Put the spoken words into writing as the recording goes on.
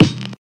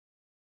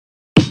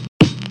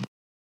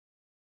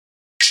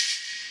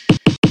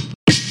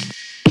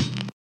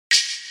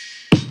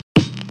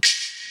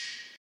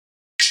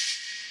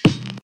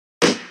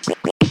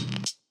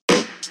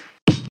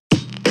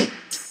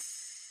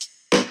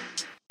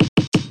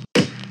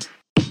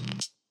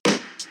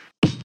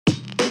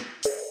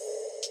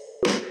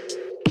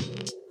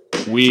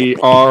We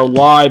are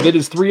live. It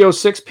is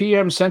 3:06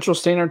 p.m. Central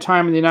Standard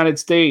Time in the United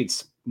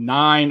States,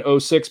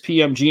 9:06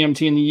 p.m.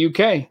 GMT in the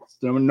UK.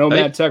 The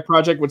Nomad Tech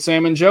Project with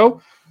Sam and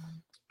Joe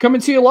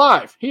coming to you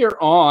live here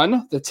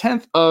on the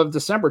 10th of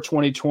December,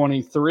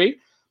 2023.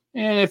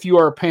 And if you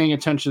are paying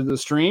attention to the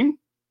stream,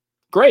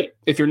 great.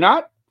 If you're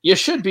not, you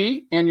should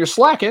be, and you're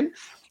slacking.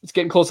 It's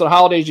getting close to the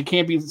holidays. You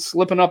can't be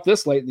slipping up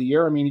this late in the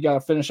year. I mean, you got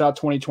to finish out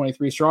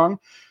 2023 strong.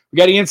 We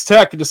got Ian's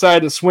Tech who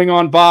decided to swing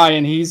on by,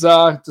 and he's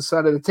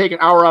decided to take an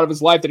hour out of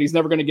his life that he's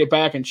never going to get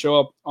back and show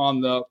up on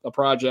the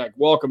project.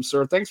 Welcome,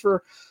 sir. Thanks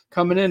for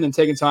coming in and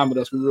taking time with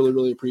us. We really,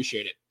 really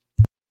appreciate it.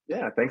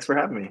 Yeah, thanks for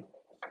having me.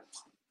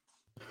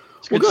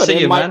 It's good to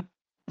see you, man.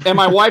 And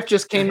my wife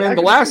just came in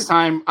the last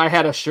time I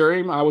had a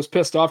stream. I was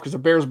pissed off because the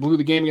Bears blew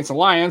the game against the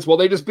Lions. Well,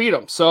 they just beat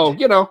them. So,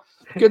 you know,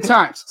 good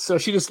times. So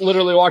she just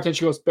literally walked in.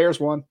 She goes, Bears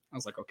won. I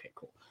was like, okay,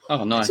 cool.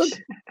 Oh, nice.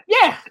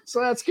 So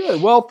that's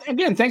good. Well,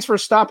 again, thanks for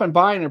stopping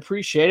by and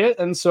appreciate it.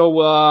 And so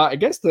I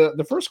guess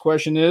the first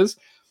question is,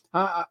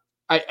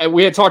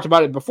 we had talked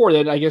about it before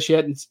that. I guess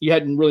you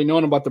hadn't really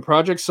known about the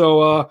project.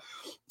 So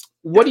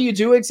what do you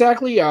do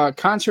exactly?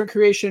 Content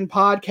creation,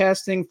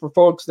 podcasting for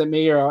folks that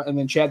may in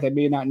the chat that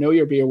may not know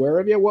you or be aware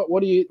of you.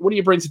 What do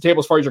you bring to the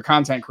table as far as your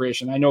content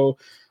creation? I know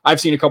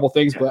I've seen a couple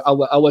things, but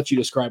I'll let you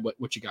describe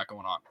what you got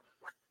going on.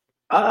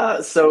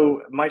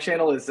 So my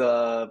channel is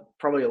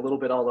probably a little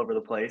bit all over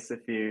the place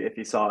if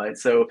you saw it.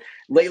 So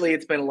lately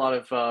it's been a lot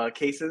of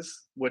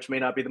cases, which may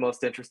not be the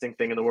most interesting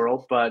thing in the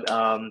world, but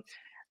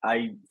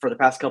for the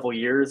past couple of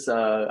years,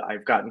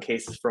 I've gotten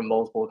cases from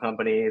multiple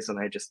companies and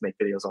I just make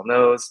videos on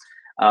those.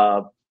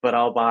 But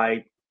I'll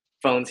buy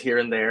phones here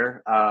and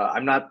there.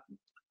 I'm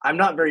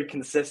not very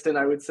consistent,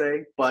 I would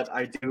say, but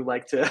I do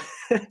like to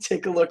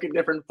take a look at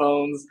different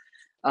phones,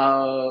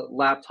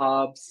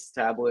 laptops,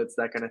 tablets,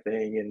 that kind of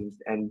thing.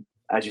 And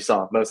as you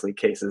saw, mostly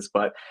cases,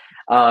 but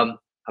I'm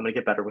gonna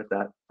get better with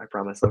that. I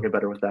promise I'll get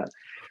better with that.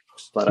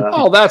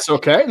 But that's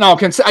okay. No,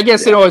 I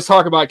guess they always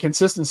talk about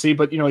consistency,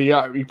 but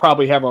you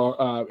probably have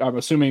I'm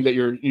assuming that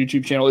your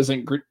YouTube channel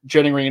isn't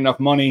generating enough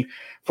money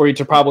for you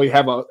to probably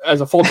have as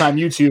a full-time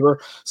YouTuber.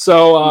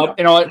 So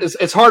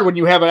it's hard when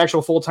you have an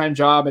actual full-time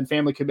job and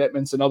family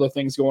commitments and other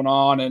things going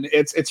on, and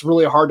it's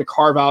really hard to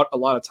carve out a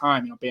lot of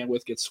time.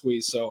 Bandwidth gets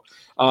squeezed. So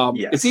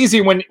it's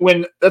easy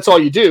when that's all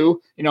you do.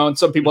 And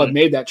some people have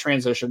made that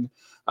transition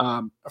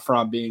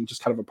from being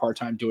just kind of a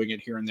part-time doing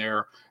it here and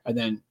there, and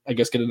then I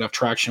guess get enough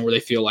traction where they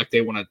feel like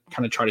they want to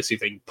kind of try to see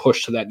if they can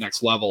push to that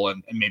next level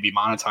and maybe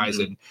monetize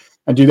it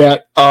and do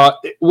that.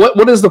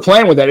 What is the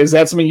plan with that? Is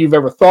that something you've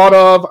ever thought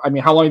of? I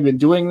mean, how long have you been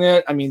doing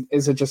that? I mean,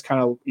 is it just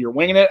kind of you're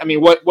winging it? I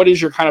mean, what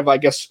is your kind of, I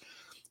guess,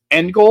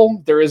 end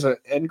goal? There is an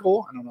end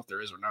goal. I don't know if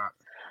there is or not.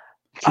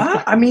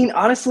 I mean,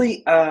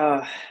 honestly,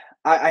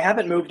 I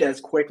haven't moved as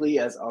quickly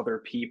as other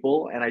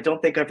people, and I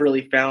don't think I've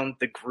really found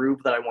the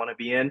groove that I want to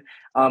be in.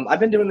 I've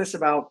been doing this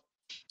about,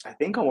 I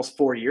think, almost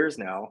 4 years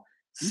now.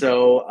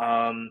 So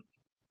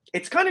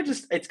it's kind of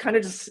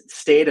just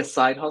stayed a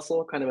side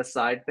hustle, kind of a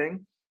side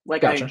thing.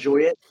 Like, gotcha. I enjoy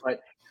it, but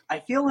I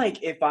feel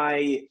like if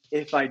I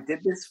did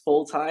this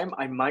full time,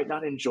 I might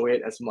not enjoy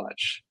it as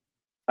much.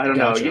 I don't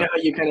know.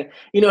 You kind of,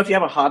 if you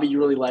have a hobby you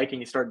really like and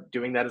you start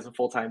doing that as a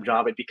full-time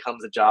job, it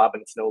becomes a job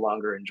and it's no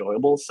longer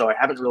enjoyable. So I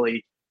haven't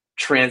really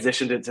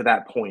transitioned it to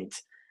that point.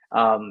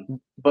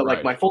 But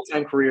like my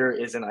full-time career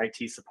is in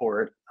IT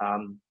support.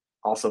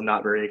 Also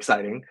not very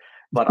exciting,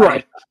 but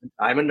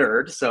I'm a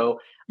nerd, so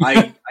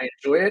I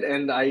enjoy it,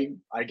 and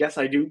I guess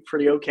I do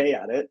pretty okay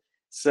at it.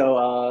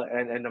 So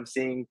and I'm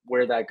seeing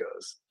where that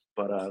goes.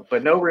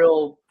 But no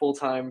real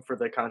full-time for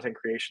the content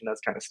creation.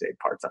 That's kind of stayed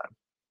part-time.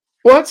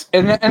 Well,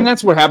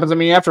 that's what happens. I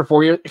mean, after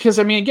 4 years, because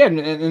I mean,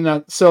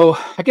 again, so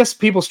I guess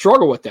people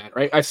struggle with that,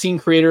 right? I've seen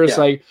creators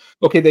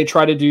they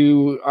try to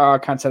do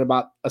content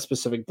about a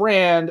specific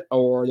brand,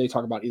 or they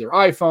talk about either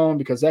iPhone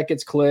because that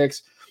gets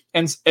clicks,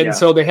 and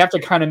so they have to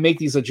kind of make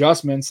these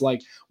adjustments.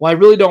 Like, well, I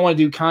really don't want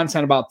to do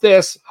content about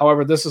this.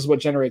 However, this is what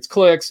generates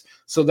clicks,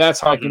 so that's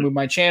how I can move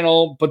my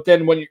channel. But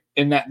then when you're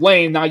in that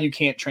lane, now you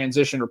can't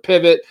transition or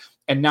pivot,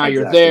 and now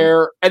you're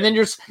there, and then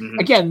you're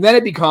again. Then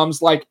it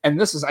becomes like, and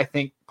this is, I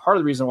think, part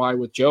of the reason why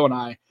with Joe and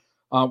I,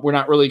 we're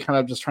not really kind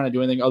of just trying to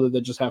do anything other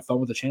than just have fun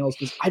with the channels,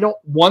 because I don't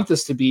want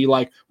this to be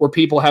like where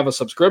people have a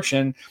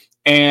subscription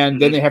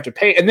and then they have to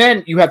pay, and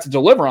then you have to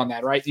deliver on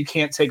that, right? You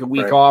can't take a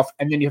week off,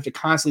 and then you have to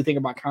constantly think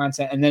about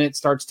content, and then it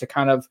starts to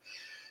kind of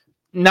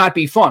not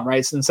be fun,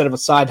 right? So instead of a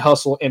side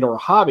hustle and or a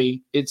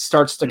hobby, it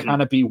starts to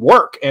kind of be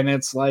work, and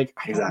it's like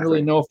I don't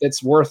really know if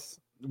it's worth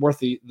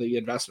the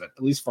investment,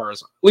 at least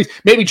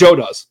maybe Joe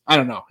does. I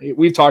don't know.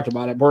 We've talked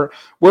about it. We're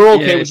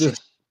okay with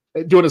just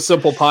doing a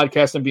simple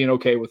podcast and being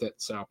okay with it.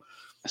 So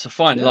it's a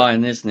fine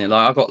line, isn't it?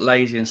 Like, I got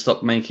lazy and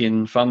stopped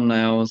making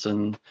thumbnails,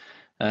 and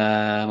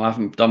I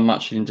haven't done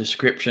much in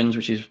descriptions,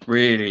 which is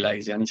really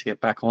lazy. I need to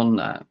get back on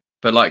that.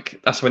 But like,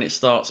 that's when it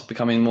starts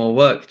becoming more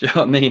work. Do you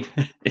know what I mean?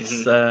 It's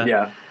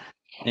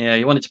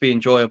you want it to be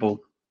enjoyable.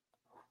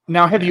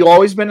 Now, have you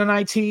always been in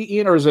IT,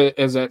 Ian, or is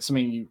that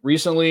something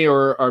recently,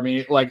 or I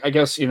mean, like, I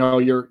guess,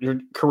 your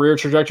career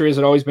trajectory, has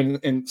it always been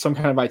in some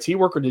kind of IT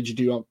work, or did you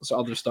do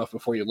other stuff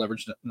before you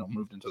leveraged it,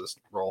 moved into this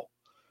role?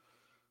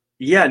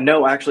 Yeah,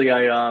 no, actually,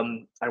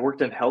 I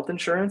worked in health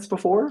insurance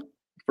before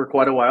for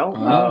quite a while.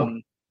 Oh.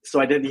 So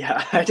I did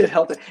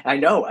health. I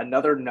know,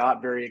 another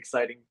not very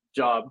exciting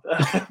job,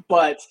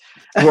 but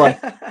Right.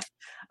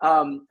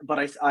 but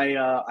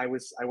I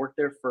worked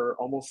there for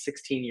almost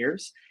 16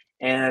 years,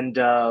 and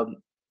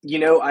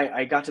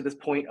I got to this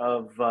point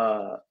of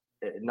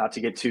not to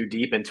get too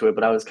deep into it,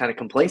 but I was kind of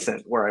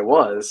complacent where I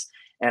was,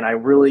 and I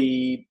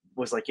really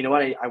was like, you know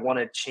what, I want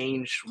to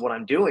change what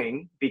I'm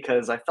doing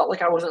because I felt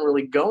like I wasn't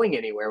really going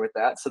anywhere with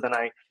that. So then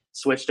I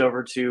switched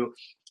over to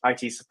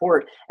IT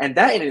support, and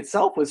that in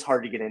itself was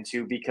hard to get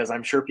into because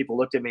I'm sure people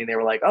looked at me and they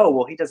were like, oh,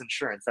 well, he does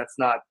insurance. That's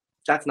not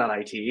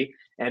IT.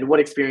 And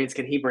what experience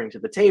can he bring to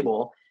the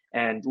table?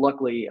 And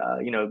luckily,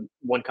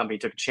 one company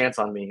took a chance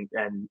on me,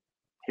 and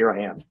here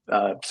I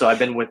am. So I've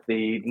been with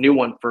the new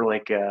one for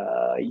like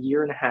a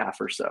year and a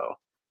half or so.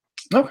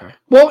 Okay.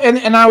 Well,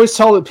 and I always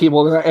tell the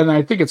people, and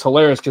I think it's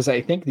hilarious because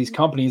I think these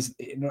companies,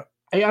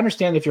 I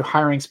understand if you're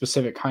hiring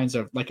specific kinds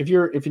of, like if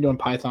you're doing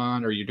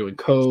Python or you're doing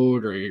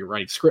code or you're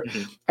writing script,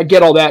 I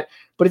get all that.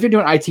 But if you're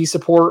doing IT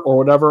support or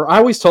whatever, I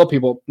always tell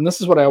people, and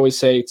this is what I always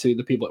say to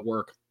the people at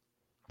work,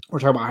 we're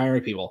talking about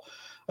hiring people.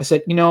 I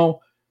said,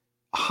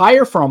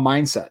 hire for a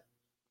mindset.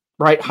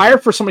 Right. Hire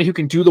for somebody who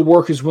can do the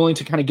work, who's willing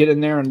to kind of get in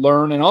there and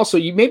learn. And also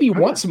you maybe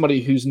want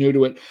somebody who's new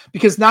to it,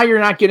 because now you're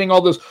not getting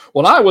all those,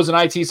 well, I was an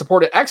IT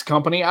support at X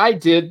company. I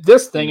did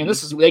this thing. And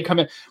this is, they come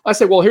in. I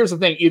say, well, here's the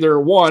thing. Either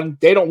one,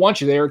 they don't want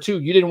you there, or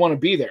two, you didn't want to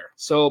be there.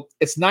 So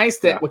it's nice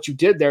that what you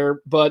did there.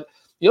 But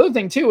the other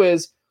thing too,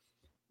 is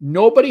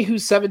nobody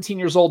who's 17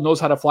 years old knows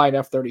how to fly an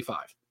F-35.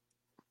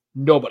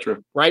 Nobody,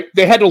 right?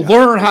 They had to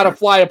learn how to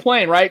fly a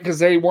plane, right? Because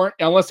they weren't,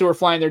 unless they were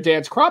flying their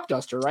dad's crop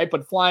duster, right?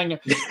 But flying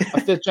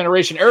a fifth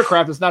generation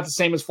aircraft is not the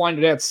same as flying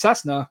your dad's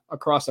Cessna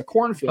across a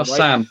cornfield, Plus,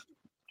 right?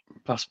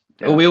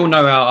 Sam, we all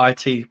know how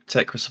IT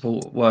tech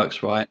support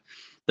works, right?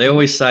 They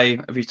always say,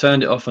 have you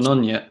turned it off and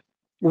on yet?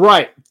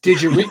 Right. Did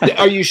you?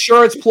 Are you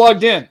sure it's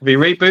plugged in? Have you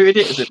rebooted it?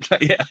 Is it?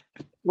 Yeah.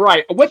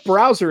 Right. What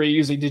browser are you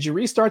using? Did you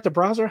restart the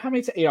browser? How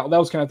many?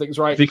 Those kind of things,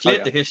 right? Have you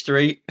cleared the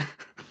history?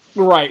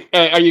 Right.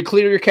 Are you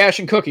clear your cache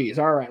and cookies?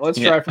 All right. Let's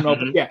try from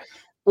open. Yeah.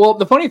 Well,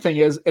 the funny thing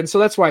is, and so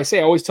that's why I say,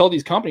 I always tell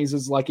these companies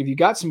is like, if you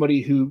got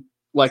somebody who,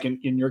 like in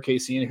your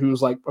case, Ian,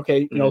 who's like,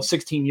 okay,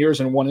 16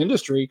 years in one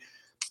industry,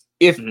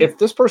 if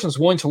this person's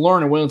willing to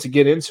learn and willing to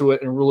get into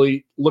it and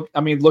really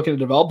looking to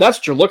develop, that's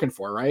what you're looking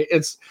for, right?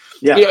 It's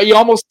you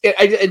almost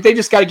they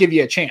just got to give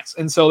you a chance.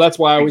 And so that's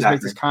why I always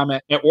make this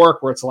comment at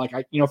work where it's like,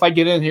 if I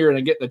get in here and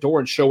I get in the door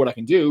and show what I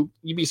can do,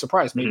 you'd be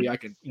surprised. Maybe I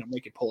could,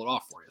 make it pull it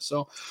off for you.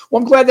 So,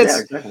 well, I'm glad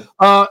that's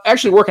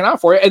actually working out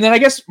for you. And then I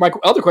guess my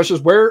other question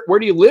is, where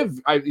do you live?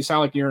 You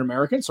sound like you're an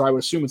American, so I would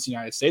assume it's the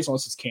United States,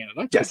 unless it's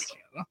Canada. Yes.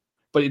 Canada.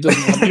 But it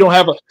doesn't. You don't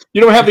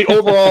have the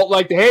overall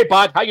like, hey,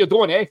 bud, how you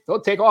doing? Eh?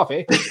 Don't take off,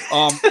 eh?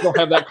 You don't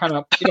have that kind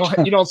of.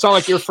 You don't sound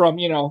like you're from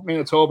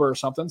Manitoba or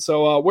something.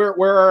 So where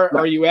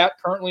are you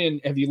at currently, and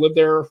have you lived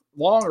there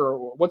long,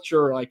 or what's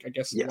your life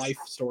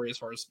story as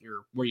far as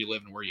where you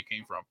live and where you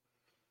came from?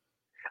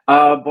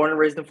 Born and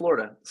raised in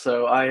Florida,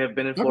 so I have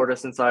been in Florida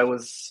since I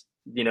was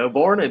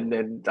born,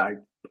 and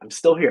I'm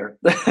still here.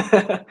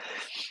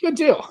 Good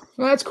deal.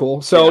 Well, that's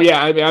cool. So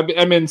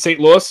I'm in St.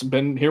 Louis.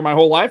 Been here my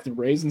whole life.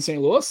 Raised in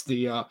St. Louis,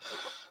 the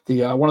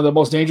one of the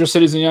most dangerous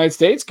cities in the United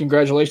States.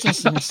 Congratulations,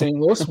 St.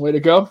 Louis. Way to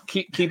go.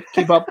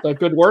 Keep up the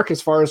good work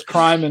as far as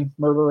crime and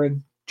murder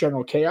and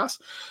general chaos.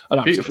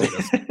 Beautiful.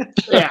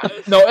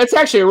 It's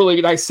actually a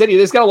really nice city.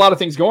 It's got a lot of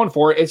things going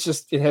for it. It's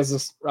just, it has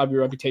this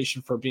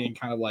reputation for being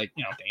kind of like,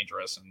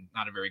 dangerous and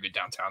not a very good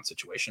downtown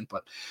situation,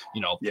 but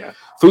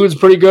food's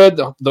pretty good.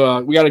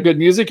 We got a good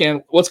music,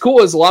 and what's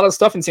cool is a lot of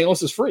stuff in St.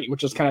 Louis is free,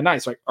 which is kind of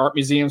nice. Like art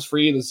museum's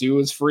free, the zoo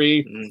is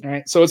free.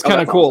 Right. So it's kind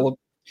of cool. Awesome.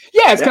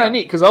 Yeah. It's kind of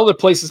neat because other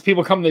places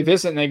people come, they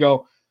visit and they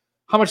go,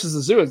 how much is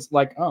the zoo? It's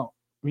like,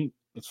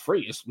 it's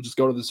free. We just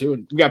go to the zoo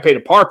and we got to pay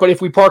to park. But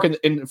if we park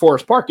in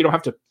Forest Park, you don't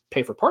have to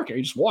pay for parking.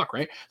 You just walk,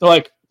 right? They're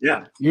like,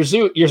 your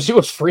zoo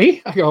is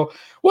free. I go,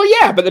 well,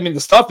 yeah, but the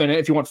stuff in it,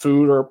 if you want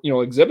food or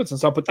exhibits and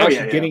stuff, but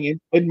getting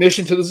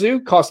admission to the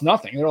zoo costs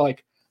nothing. They're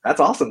like, that's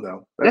awesome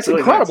though. That's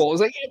really incredible.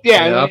 Nice.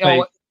 It's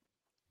like,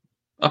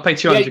 I pay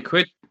 200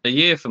 quid a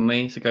year for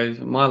me to go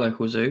to my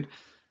local zoo.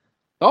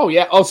 Oh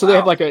yeah. Oh, so they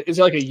have is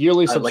it like a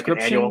yearly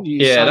subscription? Like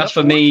that's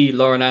for me,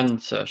 Lauren, and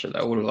Saoirse,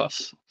 all of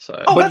us. So,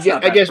 that's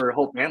not bad for a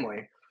whole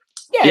family.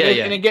 Yeah.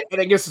 And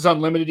I guess it's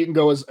unlimited. You can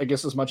go as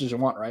much as you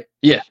want, right?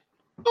 Yeah.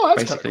 Oh,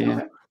 that's kind of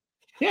cool.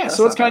 Yeah,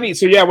 so it's kind of neat.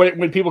 So yeah,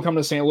 when people come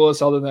to St.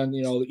 Louis, other than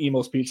the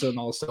Emo's Pizza and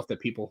all the stuff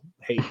that people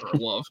hate or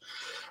love,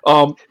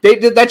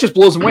 that just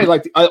blows them away.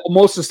 Like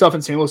most of the stuff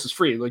in St. Louis is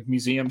free, like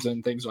museums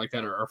and things like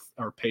that are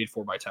paid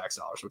for by tax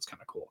dollars. So it's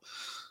kind of cool.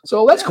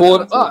 So that's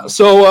cool.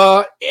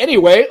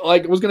 Anyway,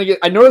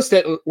 I noticed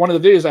that one of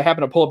the videos I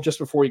happened to pull up just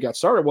before you got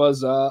started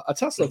was a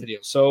Tesla video.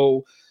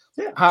 So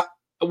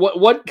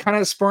what kind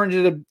of spurred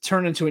you to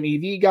turn into an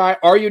EV guy?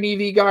 Are you an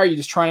EV guy? Are you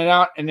just trying it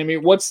out? And I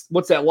mean, what's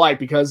that like?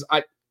 Because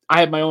I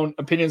have my own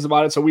opinions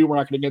about it, so we were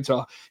not going to get into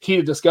a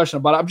heated discussion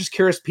about it. I'm just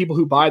curious, people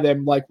who buy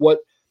them, like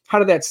how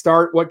did that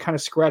start? What kind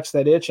of scratched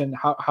that itch, and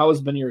how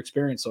has been your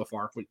experience so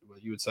far? What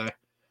you would say?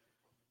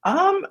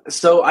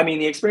 So I mean,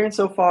 the experience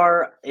so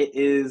far,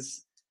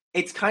 it's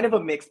kind of a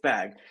mixed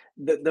bag.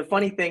 The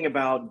funny thing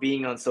about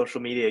being on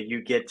social media,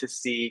 you get to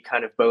see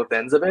kind of both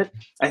ends of it.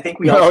 I think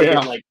we also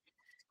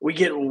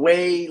get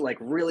way like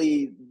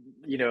really,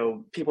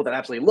 people that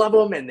absolutely love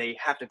them and they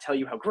have to tell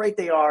you how great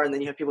they are, and then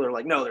you have people that are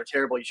like, no, they're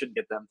terrible, you shouldn't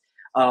get them.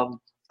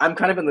 I'm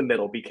kind of in the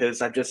middle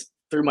because I've just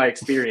through my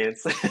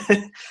experience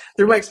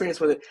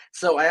with it.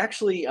 So I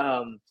actually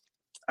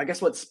I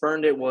guess what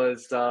spurned it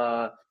was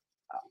I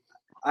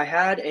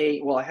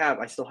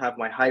still have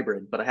my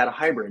hybrid, but I had a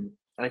hybrid,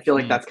 and I feel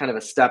like that's kind of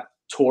a step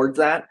towards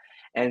that.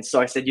 And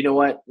so I said, you know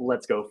what,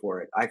 let's go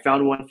for it. I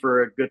found one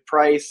for a good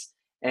price,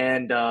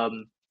 and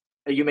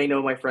you may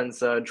know my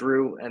friends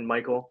Drew and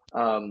Michael,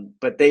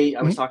 but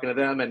I was talking to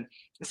them and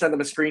sent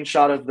them a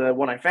screenshot of the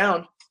one I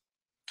found.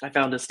 I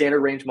found a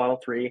standard range Model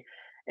 3,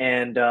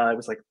 and it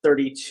was like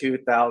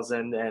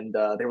 32,000, and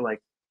they were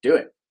like, do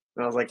it.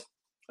 And I was like,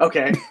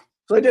 okay.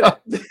 So I did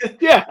it.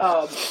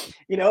 Yeah.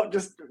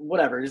 Just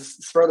whatever,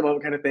 just spur of the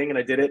moment kind of thing. And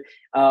I did it.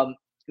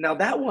 Now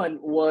that one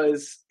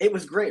was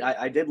great.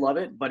 I did love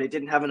it, but it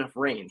didn't have enough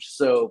range.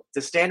 So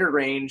the standard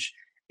range,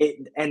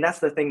 and that's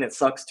the thing that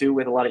sucks too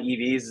with a lot of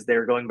EVs is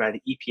they're going by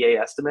the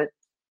EPA estimate,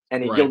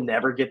 and you'll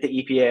never get the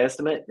EPA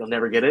estimate. You'll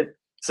never get it.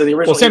 So the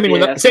original same thing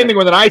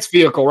with an ICE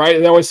vehicle, right?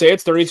 They always say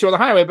it's 32 on the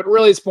highway, but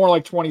really it's more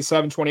like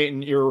 27, 28,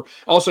 and your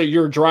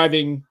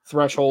driving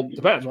threshold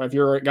depends. Right? If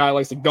you're a guy who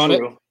likes to gun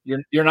it,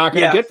 you're not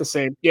going to get the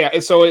same. Yeah,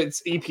 so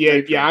it's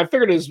EPA. Yeah, I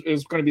figured it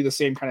was going to be the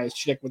same kind of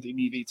shtick with the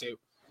EV too.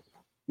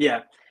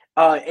 Yeah.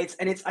 I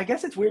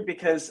guess it's weird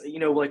because,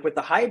 like with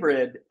the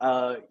hybrid,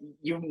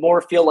 you more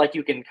feel like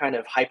you can kind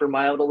of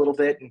hypermile it a little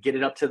bit and get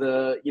it up to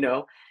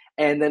the,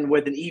 and then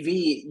with an EV,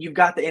 you've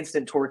got the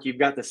instant torque, you've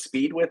got the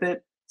speed with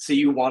it. So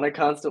you want to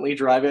constantly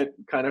drive it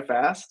kind of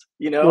fast,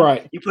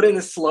 Right. You put it in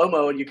the slow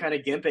mode, you kind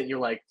of gimp it and you're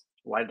like,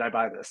 why did I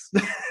buy this?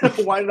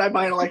 Why did I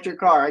buy an electric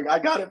car? I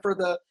got it for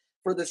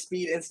the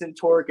speed, instant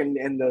torque, and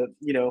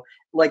the,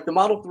 like the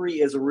Model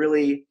 3 is a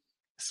really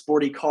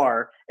sporty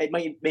car. It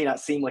may not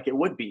seem like it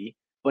would be,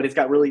 but it's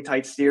got really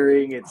tight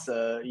steering. It's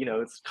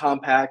it's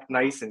compact,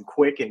 nice and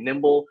quick and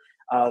nimble.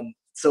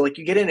 So like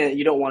you get in it,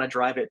 you don't want to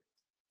drive it.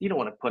 You don't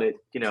want to put it,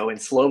 in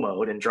slow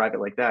mode and drive it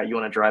like that. You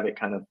want to drive it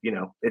kind of,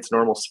 its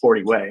normal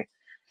sporty way.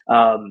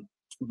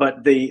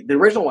 But the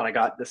original one I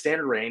got, the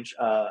standard range,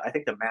 I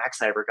think the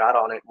max I ever got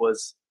on it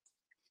was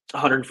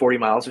 140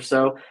 miles or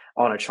so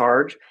on a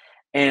charge,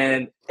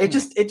 and it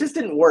just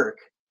didn't work.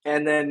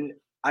 And then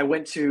I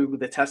went to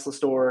the Tesla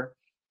store,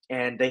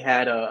 and they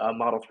had a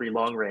Model 3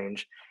 long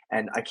range,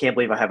 and I can't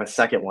believe I have a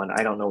second one.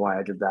 I don't know why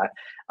I did that.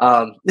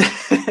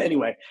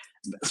 Anyway,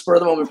 spur of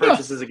the moment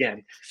purchases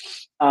again.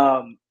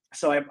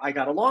 So I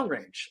got a long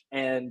range,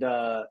 and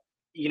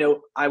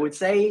I would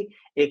say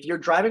if you're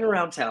driving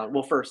around town,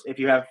 well, first if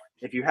you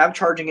have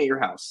charging at your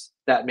house,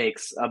 that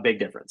makes a big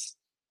difference,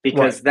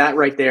 because that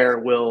right there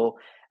will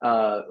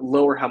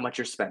lower how much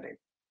you're spending.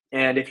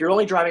 And if you're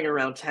only driving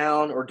around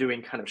town or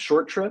doing kind of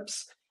short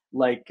trips,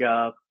 like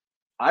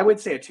I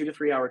would say a 2 to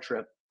 3 hour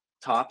trip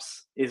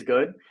tops is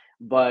good.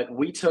 But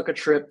we took a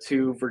trip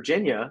to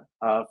Virginia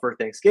for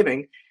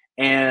Thanksgiving,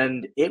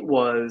 and it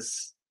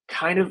was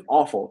kind of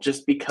awful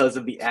just because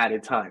of the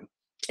added time.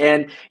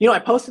 And I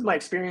posted my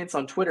experience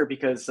on Twitter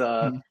because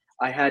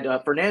I had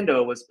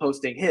Fernando was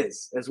posting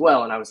his as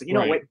well, and I was like,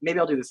 wait, maybe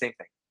I'll do the same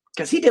thing,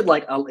 because he did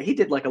like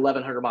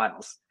 1,100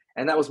 miles,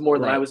 and that was more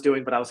than I was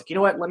doing. But I was like, you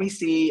know what? Let me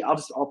see.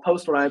 I'll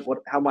post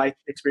how my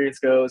experience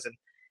goes,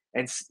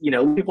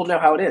 and people know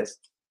how it is.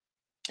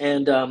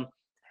 And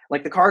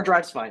like the car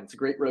drives fine. It's a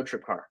great road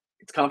trip car.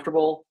 It's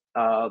comfortable.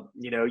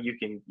 You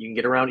can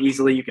get around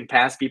easily. You can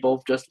pass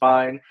people just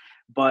fine.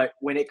 But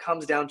when it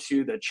comes down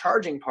to the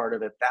charging part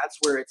of it, that's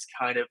where it's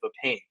kind of a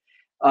pain.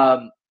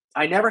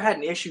 I never had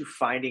an issue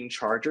finding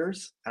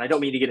chargers, and I don't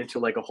mean to get into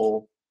like a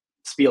whole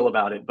spiel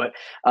about it, but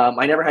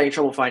I never had any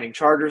trouble finding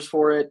chargers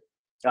for it.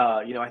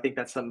 I think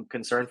that's some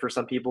concern for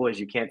some people, is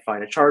you can't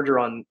find a charger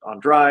on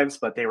drives,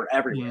 but they were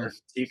everywhere.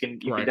 So you can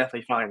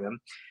definitely find them.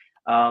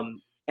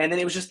 And then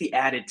it was just the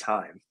added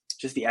time.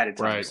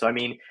 Right. So, I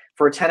mean,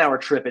 for a 10-hour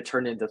trip, it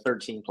turned into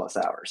 13 plus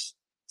hours.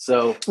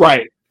 So,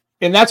 right.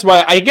 And that's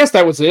why I guess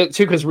that was it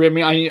too. Because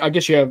I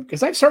guess you have,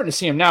 because I'm starting to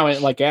see them now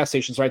at like gas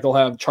stations, right? They'll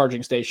have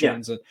charging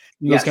stations and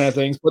those kind of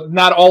things, but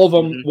not all of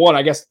them. One,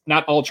 I guess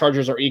not all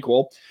chargers are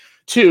equal.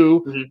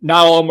 Two,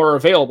 not all of them are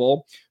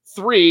available.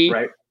 Three,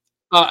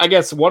 I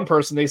guess one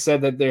person, they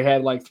said that they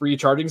had like 3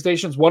 charging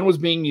stations. One was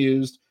being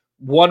used,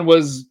 one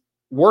was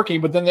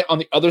working, but then on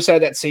the other side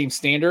of that same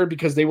standard,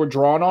 because they were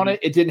drawn on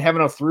it didn't have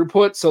enough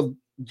throughput, so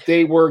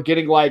they were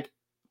getting like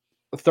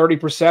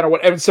 30% or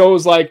whatever. So it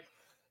was like,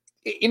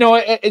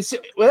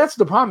 that's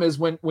the problem, is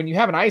when you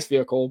have an ICE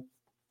vehicle,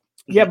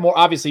 you have more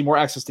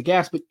access to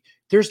gas, but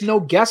there's no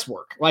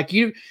guesswork. Like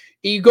you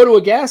go to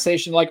a gas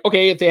station, like,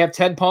 okay, if they have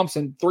 10 pumps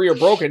and 3 are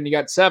broken, you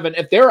got 7.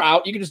 If they're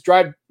out, you can just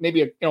drive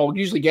maybe,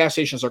 usually gas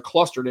stations are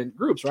clustered in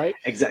groups, right?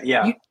 Exactly.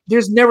 Yeah.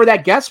 There's never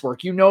that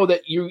guesswork. You know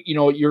that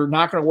you're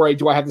not going to worry,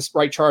 do I have this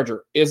right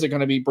charger? Is it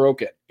going to be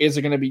broken? Is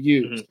it going to be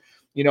used?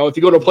 Mm-hmm. If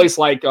you go to a place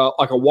like a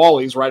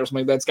Wally's, right, or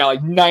something that's got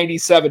like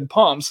 97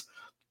 pumps,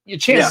 your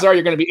chances are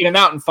you're going to be in and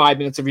out in 5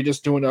 minutes if you're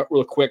just doing a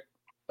real quick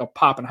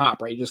pop and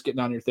hop, right? You're just getting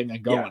on your thing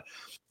and going. Yeah.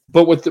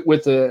 But with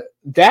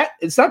that,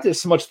 it's not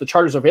just so much the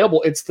chargers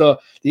available; it's the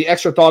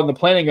extra thought and the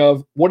planning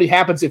of what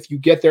happens if you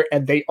get there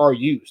and they are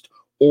used,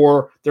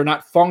 or they're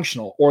not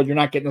functional, or you're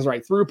not getting the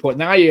right throughput.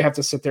 Now you have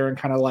to sit there and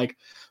kind of like,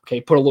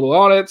 okay, put a little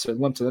on it, so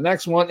limp to the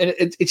next one, and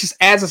it just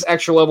adds this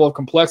extra level of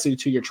complexity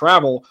to your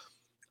travel.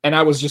 And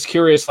I was just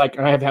curious, like,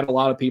 and I have had a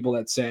lot of people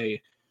that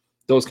say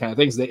those kind of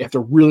things. They have to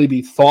really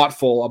be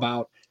thoughtful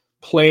about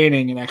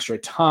planning and extra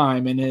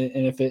time. And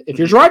if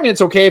you're driving,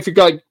 it's okay. If you're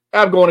like,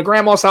 I'm going to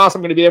grandma's house,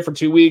 I'm going to be there for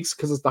 2 weeks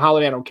because it's the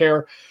holiday, I don't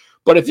care.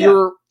 But if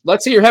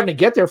let's say you're having to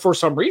get there for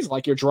some reason,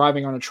 like you're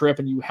driving on a trip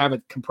and you have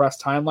a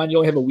compressed timeline, you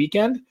only have a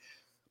weekend.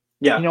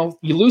 Yeah.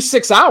 You lose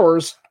 6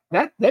 hours.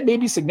 That may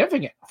be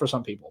significant for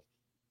some people.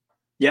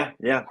 Yeah.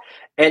 Yeah.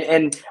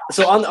 And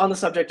so on the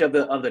subject of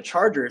the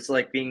chargers,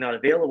 like being not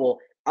available,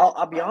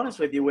 I'll be honest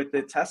with you, with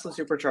the Tesla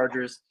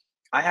superchargers,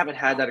 I haven't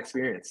had that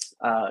experience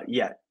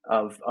yet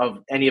of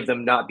any of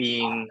them not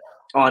being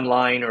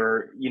online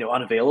or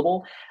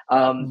unavailable.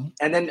 And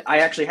then I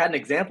actually had an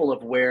example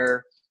of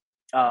where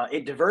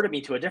it diverted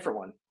me to a different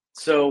one.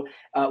 So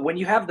when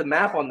you have the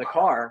map on the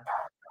car,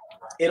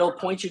 it'll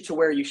point you to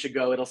where you should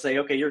go. It'll say,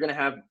 okay, you're going to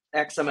have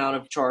X amount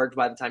of charge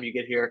by the time you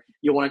get here.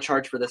 You'll want to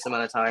charge for this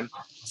amount of time.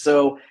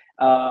 So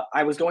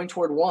I was going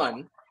toward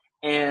one,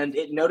 and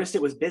it noticed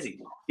it was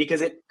busy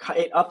because it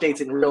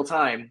updates in real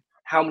time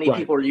how many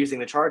people are using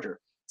the charger.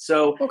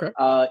 So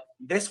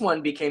this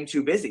one became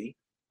too busy,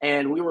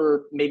 and we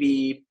were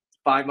maybe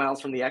 5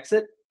 miles from the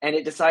exit, and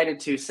it decided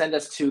to send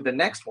us to the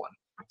next one.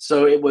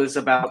 So it was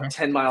about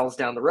 10 miles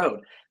down the road.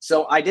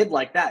 So I did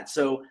like that.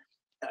 So,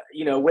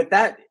 with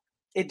that,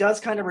 it does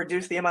kind of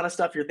reduce the amount of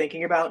stuff you're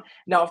thinking about.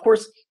 Now, of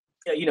course,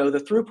 the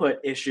throughput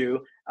issue,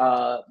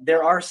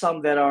 there are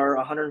some that are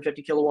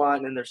 150 kilowatt,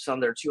 and then there's some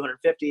that are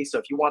 250. So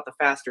if you want the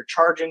faster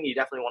charging, you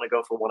definitely want to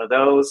go for one of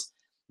those.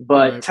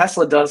 But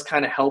Tesla does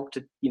kind of help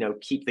to,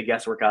 keep the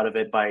guesswork out of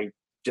it by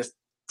just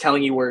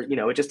telling you where,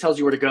 it just tells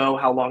you where to go,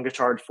 how long to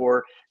charge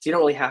for. So you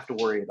don't really have to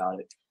worry about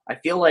it. I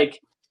feel like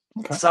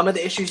some of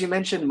the issues you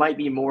mentioned might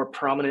be more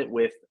prominent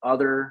with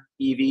other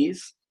EVs,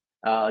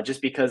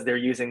 just because they're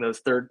using those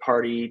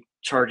third-party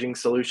charging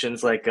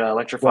solutions like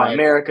Electrify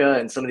America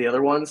and some of the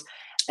other ones.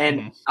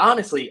 And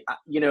honestly,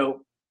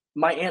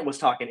 my aunt was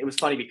talking. It was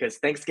funny because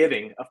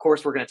Thanksgiving, of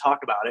course, we're going to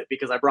talk about it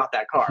because I brought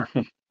that car.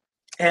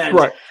 And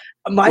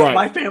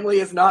my family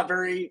is not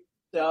very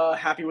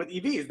happy with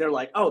EVs. They're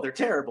like, oh, they're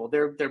terrible.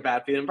 They're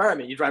bad for the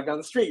environment. You drive down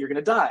the street, you're going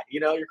to die.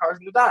 Your car's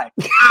going to die.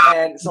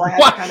 And so I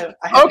had to kind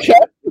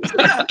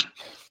of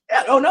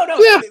oh no!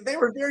 Yeah. They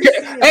were very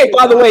serious. Hey,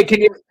 by the way, can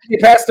you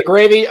pass the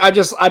gravy? I'm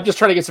just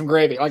trying to get some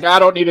gravy. Like, I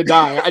don't need to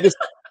die. I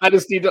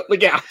just need to.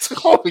 Like,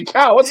 holy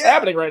cow, what's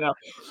happening right now?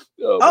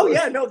 Oh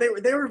yeah, no,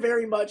 they were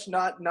very much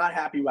not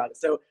happy about it.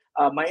 So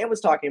my aunt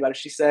was talking about it.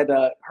 She said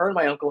her and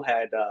my uncle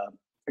had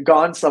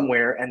gone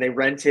somewhere and they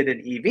rented an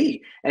EV,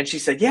 and she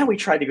said, yeah, we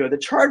tried to go to the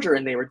charger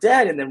and they were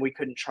dead, and then we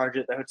couldn't charge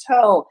it at the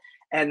hotel.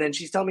 And then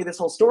she's telling me this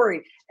whole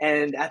story,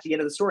 and at the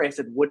end of the story, I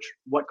said,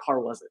 what car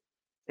was it?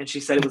 And she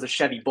said it was a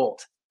Chevy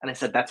Bolt. And I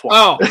said, that's why.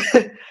 Oh,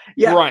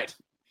 yeah. Right.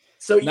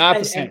 So, not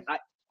the same.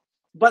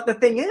 But the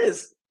thing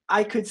is,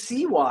 I could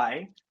see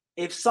why,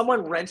 if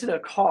someone rented a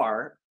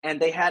car and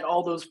they had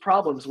all those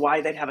problems,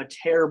 why they'd have a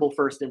terrible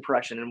first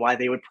impression and why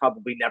they would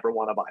probably never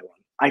want to buy one.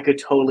 I could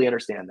totally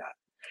understand that.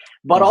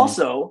 But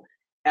also,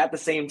 at the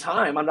same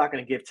time, I'm not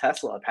going to give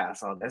Tesla a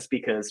pass on this,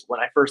 because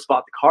when I first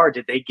bought the car,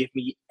 did they give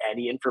me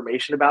any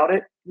information about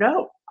it?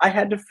 No. I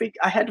had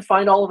to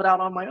find all of it out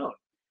on my own.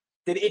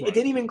 It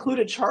didn't even include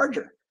a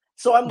charger.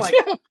 So I'm like,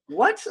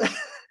 what?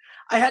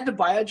 I had to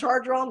buy a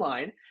charger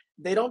online.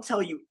 They don't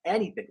tell you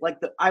anything. Like,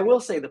 I will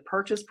say the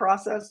purchase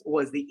process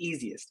was the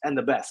easiest and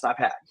the best I've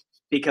had,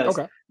 because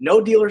no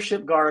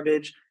dealership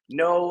garbage,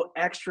 no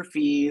extra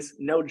fees,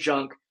 no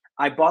junk.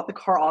 I bought the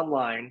car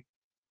online.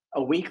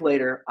 A week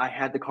later, I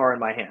had the car in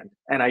my hand,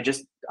 and I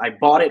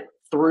bought it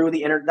through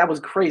the internet. That was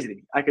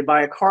crazy. I could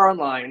buy a car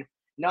online,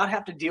 not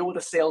have to deal with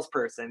a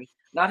salesperson,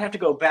 not have to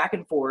go back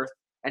and forth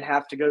and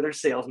have to go to their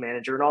sales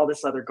manager and all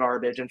this other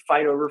garbage and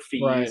fight over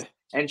fees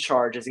and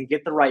charges and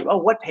get the right,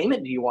 what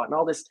payment do you want and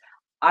all this.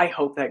 I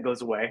hope that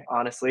goes away,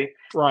 honestly.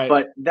 Right.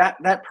 But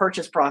that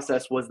purchase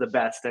process was the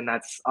best. And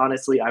that's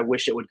honestly, I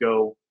wish it would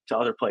go to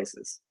other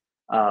places.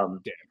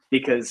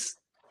 Because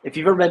if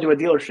you've ever been to a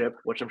dealership,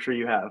 which I'm sure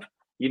you have,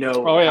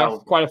 how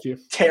quite a few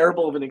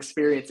terrible of an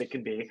experience it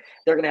can be.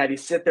 They're going to have you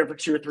sit there for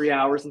 2 or 3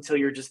 hours until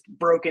you're just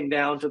broken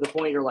down to the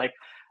point you're like,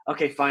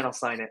 okay, fine, I'll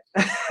sign it.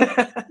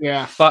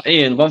 Yeah. But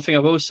Ian, one thing I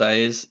will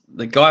say is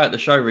the guy at the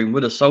showroom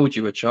would have sold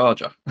you a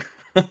charger.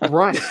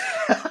 Right.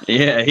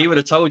 Yeah, he would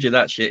have told you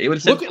that shit. He would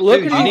have said,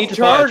 Look "Dude, at you these need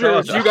to buy a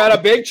chargers. charger." You got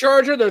a big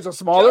charger. There's a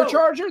smaller Joe,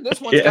 charger. This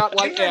one's got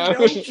like they had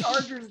no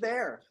chargers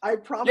there. I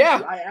promise you.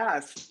 I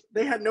asked.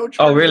 They had no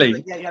chargers. Oh, really?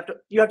 Like, yeah,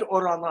 you have to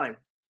order online.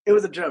 It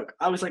was a joke.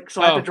 I was like,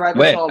 so I have to drive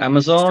where? this home.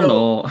 Amazon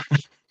or?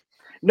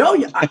 No,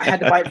 I had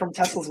to buy it from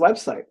Tesla's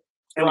website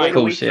and wait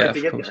a week for it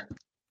to get there.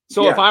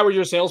 So if I were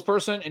your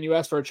salesperson and you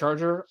asked for a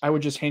charger, I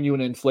would just hand you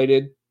an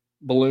inflated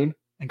balloon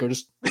and go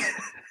just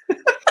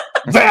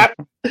that.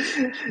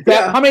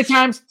 How many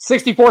times?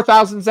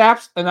 64,000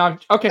 zaps. And I'm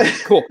okay,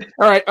 cool.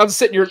 All right, I'll just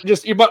sit in you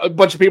a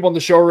bunch of people in the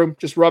showroom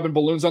just rubbing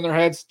balloons on their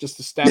heads just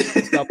to stab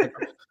stuff.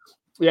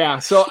 Yeah.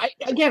 So I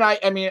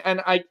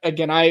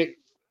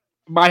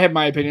have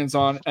my opinions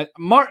on.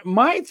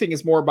 My thing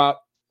is more about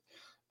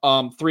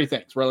three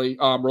things really.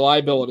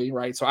 Reliability,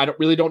 right? So I don't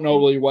know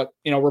really what,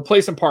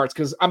 replacing parts,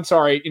 because I'm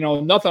sorry,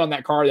 nothing on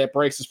that car that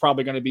breaks is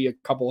probably going to be a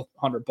couple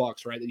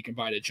 $100, right? That you can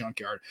buy at a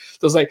junkyard.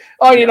 So it's like,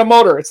 oh, you need a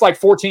motor, it's like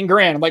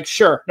 $14,000. I'm like,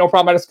 sure, no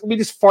problem. Let me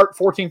just fart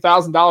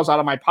 $14,000 out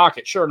of my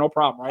pocket. Sure, no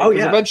problem, right?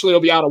 Because eventually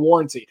it'll be out of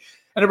warranty.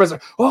 And everybody's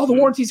like, oh, the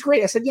warranty's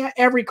great. I said, yeah,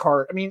 every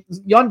car. I mean,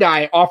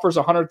 Hyundai offers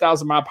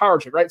 100,000 mile power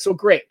trip, right? So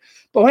great.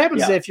 But what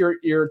happens if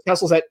your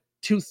Tesla's at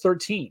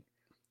 213,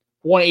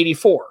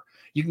 184?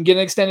 You can get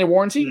an extended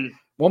warranty.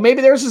 Well,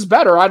 maybe theirs is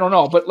better. I don't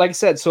know. But like I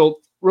said, so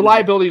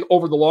reliability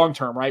over the long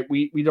term, right?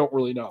 We don't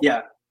really know.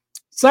 Yeah.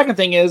 Second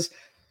thing is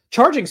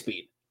charging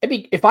speed.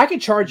 If I could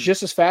charge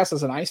just as fast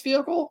as an ICE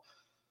vehicle,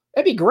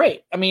 that'd be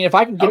great. I mean, if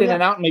I can get in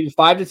and out in maybe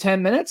 5 to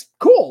 10 minutes,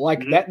 cool.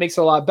 Like that makes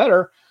it a lot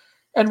better.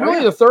 And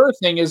really the third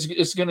thing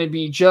is going to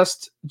be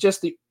just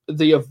the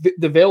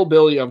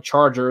availability of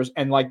chargers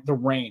and like the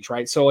range,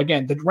 right? So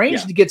again, the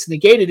range gets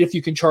negated if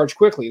you can charge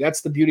quickly.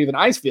 That's the beauty of an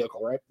ICE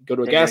vehicle, right? Go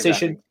to a gas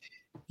station.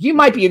 You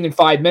might be in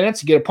 5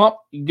 minutes, you get a pump,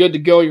 you're good to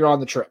go, you're on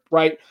the trip,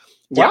 right?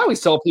 What I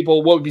always tell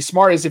people, what would be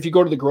smart is if you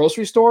go to the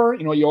grocery store,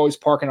 you always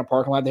park in a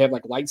parking lot, they have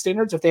like light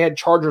standards. If they had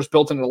chargers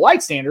built into the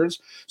light standards,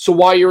 so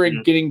while you're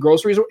getting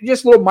groceries,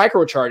 just little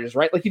micro charges,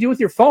 right? Like you do with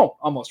your phone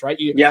almost, right?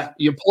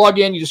 You plug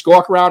in, you just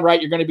walk around, right?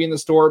 You're going to be in the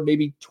store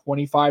maybe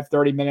 25,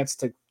 30 minutes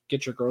to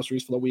get your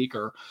groceries for the week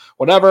or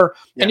whatever.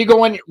 And you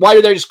go in, while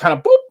you're there, just kind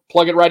of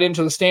plug it right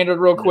into the standard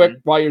real quick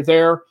while you're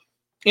there.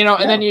 And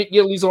then you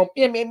lose a little,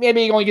 maybe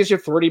it only gives you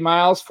 30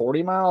 miles,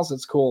 40 miles.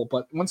 It's cool.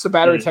 But once the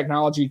battery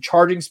technology,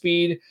 charging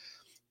speed,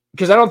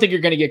 because I don't think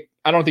you're going to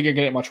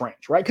get much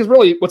range, right? Because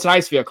really, what's an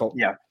ICE vehicle?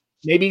 Yeah.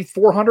 Maybe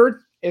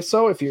 400 if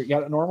so, if you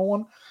got a normal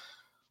one.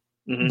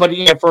 But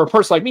for a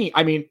person like me,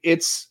 I mean,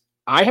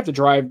 I have to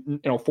drive,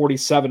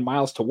 47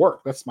 miles to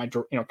work. That's my,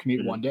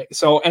 commute one day.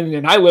 So, and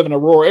then I live in a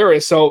rural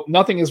area, so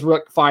nothing is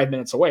 5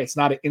 minutes away. It's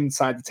not an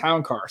inside the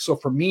town car. So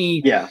for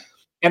me,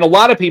 and a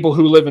lot of people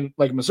who live in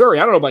like Missouri,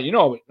 I don't know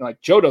about,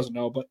 like Joe doesn't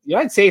know, but the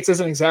United States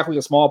isn't exactly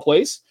a small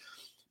place.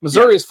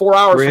 Missouri is 4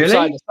 hours from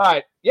side to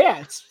side.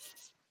 Yeah. It's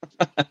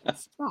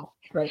small,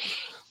 right.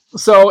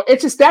 So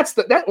it's just,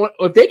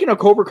 if they can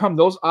overcome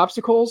those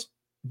obstacles,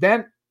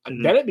 then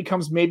it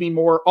becomes maybe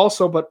more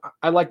also, but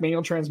I like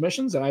manual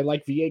transmissions and I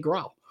like VA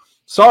growl.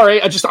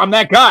 Sorry. I'm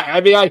that guy. I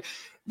mean,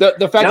 the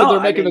fact that they're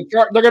making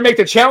they're going to make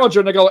the Challenger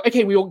and they go,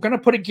 okay, we're going to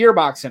put a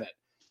gearbox in it.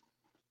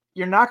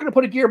 You're not going to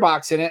put a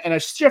gearbox in it and a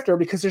shifter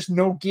because there's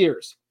no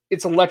gears.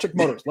 It's electric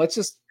motors. Let's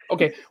just,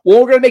 okay. Well,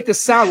 we're going to make this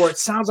sound where it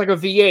sounds like a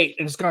V8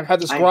 and it's going to have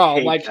this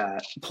growl. Like,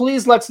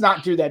 please, let's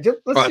not do that.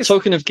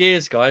 Talking of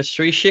gears, guys,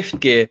 should we shift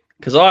gear?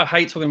 Because I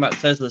hate talking about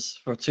Teslas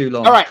for too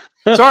long. All right.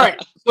 Sorry.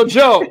 So,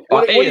 Joe,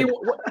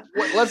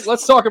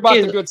 let's talk about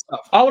the good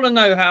stuff. I want to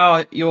know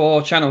how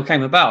your channel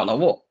came about.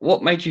 Like,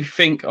 what made you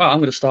think, I'm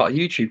going to start a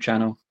YouTube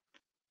channel?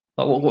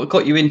 Like, what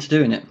got you into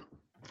doing it?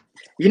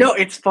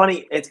 It's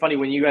funny. It's funny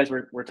when you guys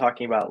were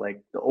talking about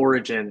like the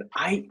origin.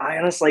 I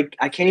honestly,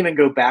 I can't even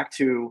go back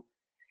to.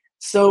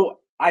 So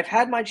I've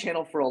had my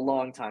channel for a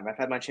long time. I've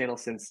had my channel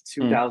since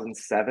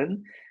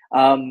 2007.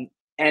 And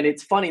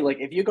it's funny, like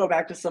if you go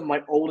back to some of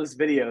my oldest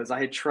videos, I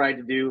had tried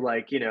to do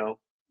like,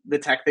 the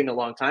tech thing a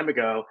long time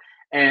ago.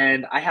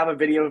 And I have a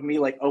video of me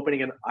like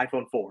opening an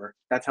iPhone 4.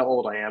 That's how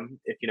old I am,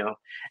 if you know.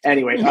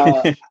 Anyway,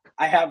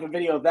 I have a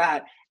video of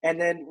that.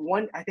 And then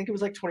I think it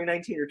was like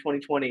 2019 or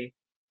 2020.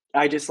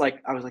 I was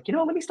like,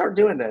 let me start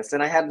doing this.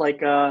 And I had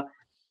like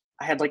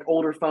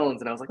older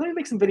phones and I was like, let me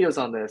make some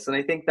videos on this. And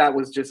I think that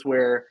was just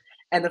where,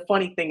 and the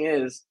funny thing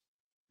is,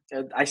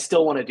 I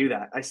still want to do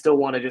that. I still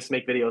want to just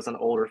make videos on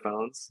older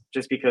phones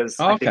just because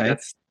I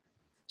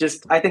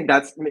think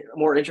that's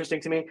more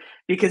interesting to me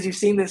because you've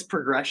seen this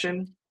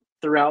progression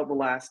throughout the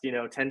last,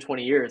 10,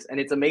 20 years.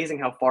 And it's amazing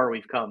how far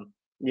we've come,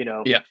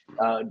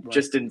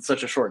 just in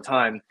such a short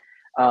time.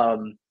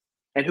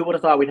 And who would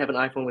have thought we'd have an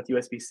iPhone with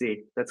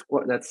USB-C?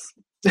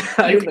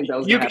 I didn't think that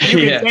was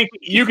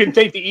you can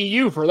thank the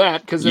EU for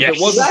that because if it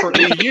wasn't for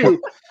the EU,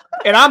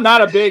 and I'm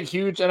not a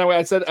huge. Anyway,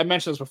 I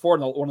mentioned this before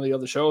in one of the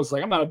other shows.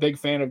 Like I'm not a big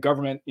fan of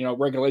government,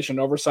 regulation and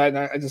oversight, and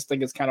I just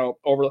think it's kind of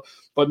over.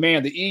 But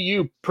man, the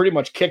EU pretty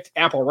much kicked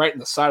Apple right in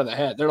the side of the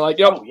head. They're like,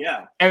 "Yo,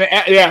 yeah,"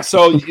 and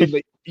so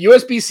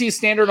USB-C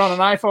standard on an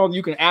iPhone,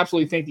 you can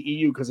absolutely thank the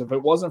EU, because if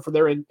it wasn't for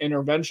their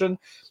intervention,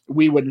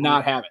 we would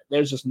not have it.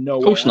 There's just no way.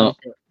 Of course not.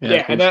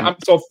 Yeah, and then,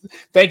 so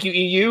thank you,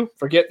 EU,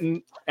 for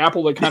getting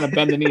Apple to kind of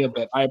bend the knee a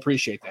bit. I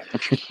appreciate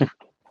that.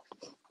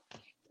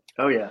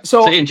 Oh yeah.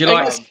 So Ian, do you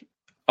like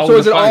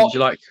older phones? Do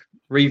you like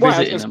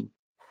revisiting them?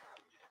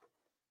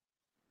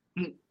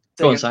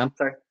 Go on, Sam.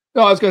 Sorry.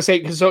 No, I was going to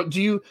say,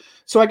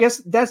 so I guess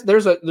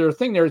there's a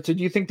thing there. So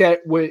do you think that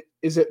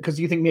is it because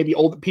you think maybe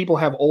old people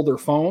have older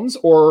phones,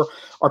 or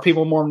are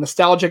people more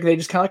nostalgic? They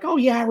just kind of like, oh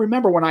yeah, I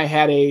remember when I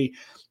had a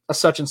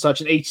such and such,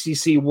 an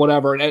HTC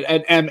whatever,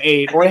 an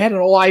M8, or I had an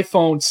old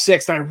iPhone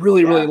 6 that I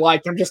really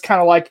liked. I'm just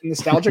kind of like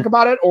nostalgic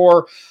about it,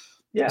 or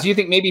do you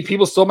think maybe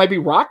people still might be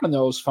rocking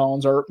those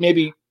phones, or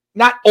maybe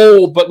not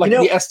old, but like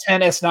the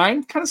S10,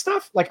 S9 kind of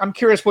stuff? Like, I'm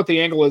curious what the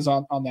angle is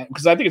on that,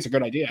 because I think it's a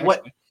good idea,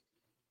 actually.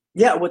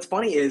 Yeah, what's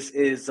funny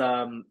is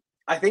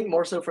I think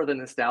more so for the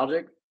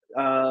nostalgic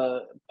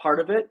part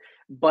of it.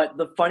 But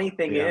the funny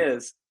thing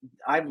is,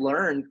 I've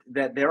learned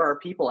that there are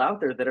people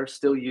out there that are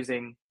still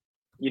using,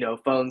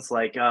 phones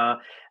like.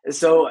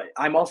 So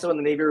I'm also in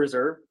the Navy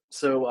Reserve.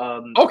 So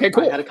okay,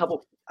 cool. I had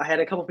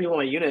a couple people in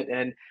my unit,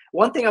 and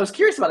one thing I was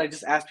curious about, I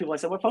just asked people. I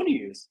said, "What phone do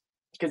you use?"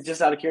 Because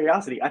just out of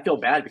curiosity, I feel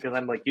bad because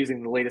I'm like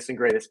using the latest and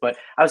greatest. But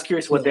I was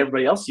curious what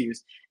everybody else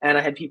used, and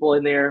I had people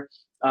in there.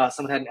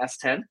 Someone had an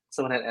S10,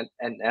 someone had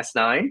an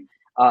S9.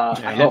 A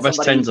lot of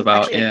S10s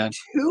about,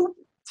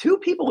 Two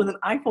people with an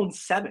iPhone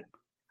 7.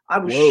 I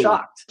was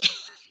shocked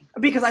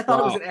because I thought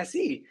it was an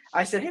SE.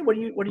 I said, "Hey, what are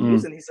you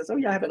using?" He says, "Oh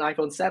yeah, I have an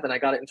iPhone 7. I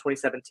got it in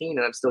 2017,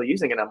 and I'm still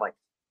using it." I'm like,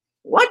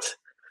 "What?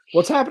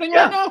 What's happening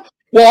right now?"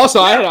 Well,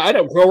 also, I had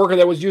a coworker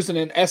that was using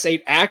an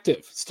S8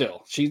 Active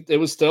still.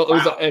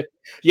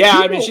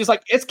 I mean, she's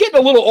like, it's getting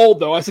a little old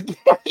though. I said,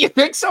 you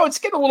think so? It's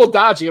getting a little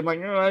dodgy. I'm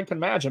like, I can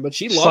imagine, but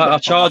she loved it. I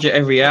charge it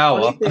every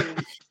hour. But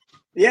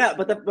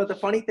the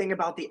funny thing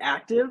about the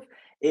Active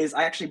is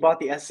I actually bought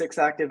the S6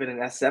 Active and an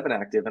S7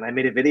 Active, and I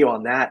made a video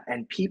on that,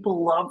 and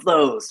people love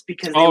those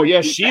because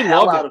she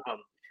loved out of them.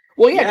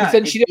 Well, because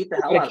then she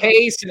didn't put a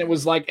case, and it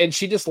was like, and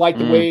she just liked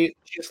the way,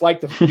 she just liked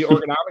the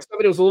ergonomics of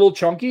it. It was a little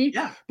chunky,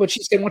 but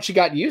she said once she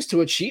got used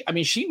to it, she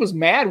was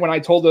mad when I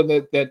told her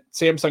that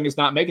Samsung is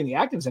not making the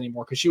Actives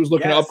anymore, because she was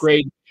looking to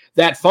upgrade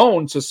that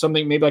phone to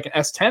something maybe like an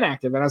S10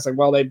 Active, and I was like,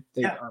 well, they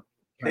aren't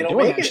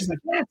doing that. She's like,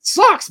 that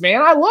sucks,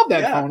 man. I love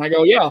that phone. I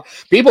go,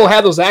 people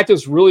have those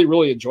Actives, really,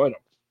 really enjoyed them.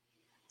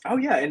 Oh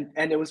yeah,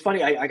 and it was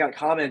funny. I got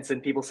comments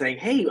and people saying,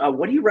 "Hey,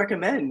 what do you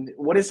recommend?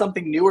 What is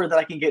something newer that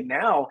I can get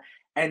now?"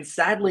 And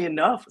sadly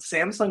enough,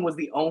 Samsung was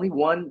the only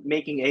one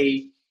making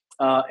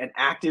an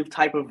active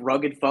type of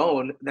rugged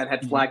phone that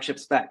had flagship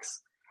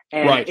specs.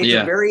 And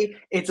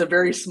it's a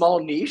very small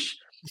niche,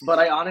 but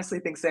I honestly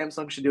think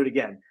Samsung should do it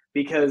again,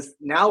 because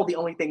now the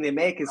only thing they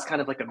make is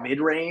kind of like a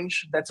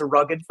mid-range that's a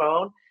rugged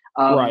phone.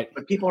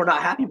 But people are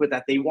not happy with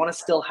that. They want to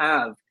still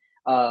have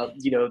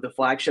the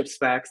flagship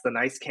specs, the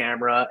nice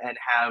camera, and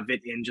have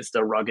it in just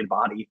a rugged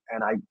body.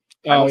 And I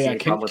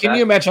can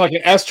you imagine like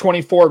an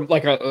S24,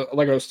 like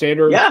a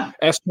standard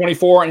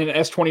S24 and an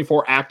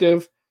S24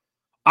 Active?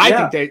 I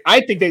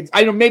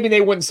know maybe they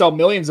wouldn't sell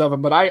millions of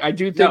them, but I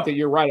do think that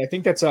you're right. I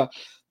think that's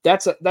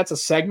a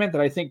segment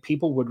that I think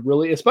people would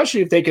really, especially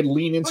if they could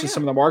lean into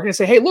some of the marketing and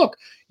say, hey, look,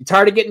 you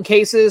tired of getting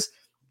cases?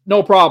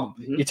 No problem.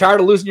 You're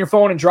tired of losing your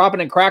phone and dropping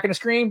and cracking a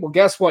screen? Well,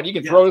 guess what? You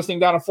can throw this thing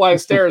down a flight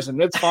of stairs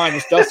and it's fine.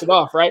 Just dust it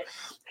off, right?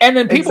 And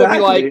then people be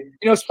like,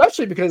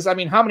 especially because, I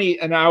mean, how many,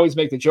 and I always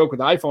make the joke with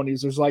iPhone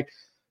users, like,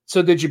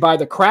 so did you buy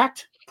the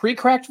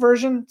pre-cracked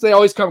version? They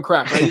always come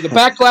cracked, right? The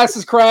back glass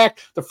is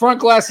cracked, the front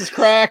glass is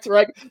cracked,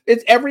 right?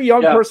 It's every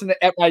young person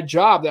at my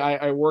job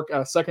that I work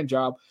a second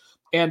job,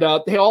 and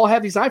they all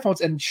have these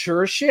iPhones, and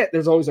sure as shit,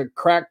 there's always a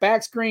cracked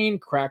back screen,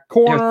 cracked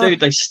corner. Yeah, dude,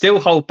 they still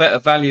hold better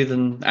value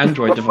than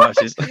Android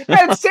devices.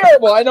 It's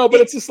terrible, I know, but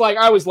it's just like,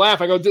 I always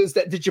laugh. I go,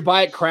 did you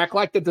buy it cracked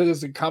like that?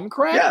 Does it come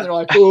cracked? Yeah. And they're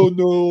like, oh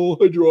no,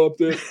 I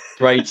dropped it.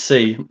 Grade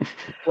C.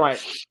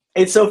 Right.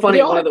 It's so funny.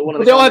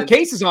 They all have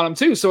cases on them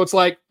too, so it's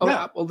like,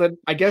 well then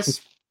I guess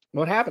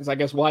what happens? I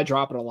guess, well, I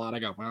drop it a lot. I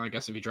go, well, I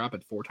guess if you drop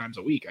it 4 times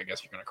a week, I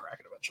guess you're gonna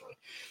crack it eventually.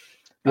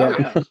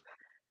 Yeah.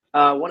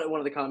 One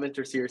of the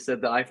commenters here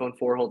said the iPhone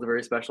 4 holds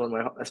a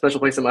special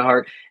place in my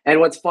heart. And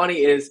what's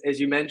funny is, as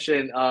you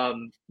mentioned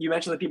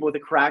the people with the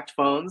cracked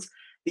phones,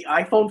 the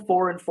iPhone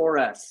 4 and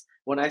 4S.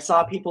 When I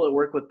saw people at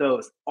work with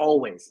those,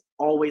 always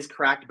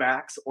cracked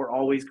backs or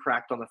always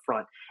cracked on the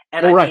front.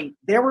 And I mean,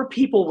 there were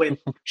people with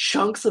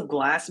chunks of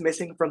glass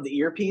missing from the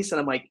earpiece, and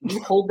I'm like,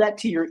 you hold that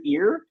to your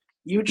ear?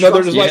 You they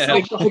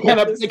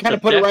kind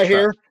of put it right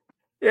here.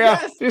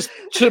 Yeah, yes.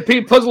 They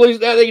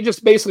can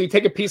just basically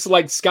take a piece of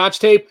like Scotch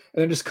tape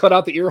and then just cut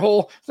out the ear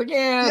hole. It's like,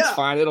 it's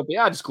fine.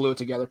 I'll just glue it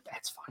together.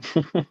 That's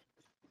fine.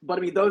 But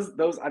I mean,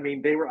 those, I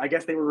mean, I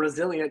guess they were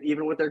resilient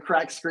even with their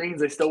cracked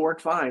screens. They still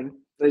worked fine.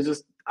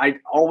 I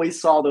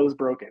always saw those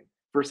broken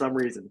for some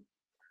reason.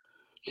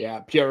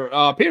 Yeah,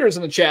 Peter's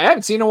in the chat. I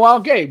haven't seen him in a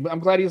while. Gabe, I'm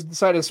glad he's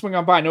decided to swing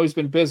on by. I know he's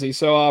been busy.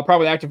 So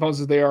probably active phones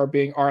as they are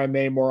being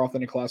RMA more often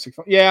than classic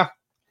phone. Yeah,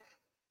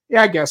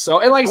 I guess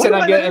so. And like I said,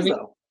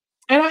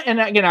 And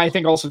again, I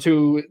think also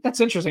too,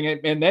 that's interesting,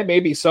 and that may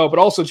be so, but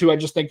also too, I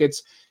just think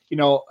it's,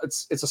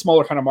 it's a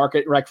smaller kind of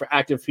market, right, for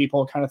active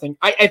people kind of thing.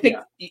 I think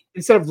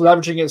instead of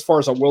leveraging it as far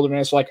as a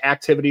wilderness, like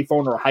activity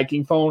phone or a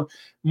hiking phone,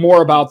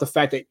 more about the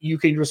fact that you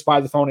can just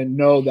buy the phone and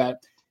know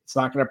that it's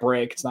not going to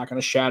break, it's not going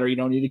to shatter, you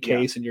don't need a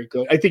case, and you're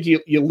good. I think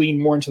you lean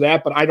more into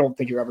that, but I don't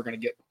think you're not going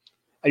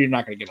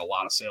to get a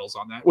lot of sales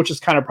on that, which is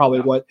kind of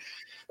probably what.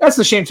 That's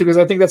the shame too, because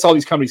I think that's all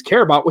these companies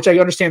care about, which I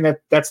understand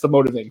that that's the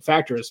motivating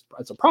factor is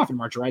it's a profit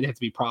margin, right? They have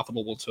to be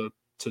profitable to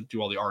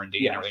do all the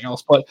R&D and everything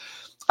else. But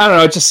I don't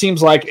know. It just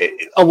seems like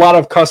a lot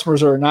of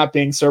customers are not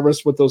being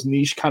serviced with those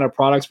niche kind of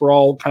products. We're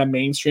all kind of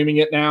mainstreaming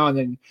it now. And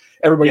then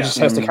everybody just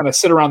has to kind of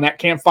sit around that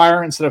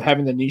campfire instead of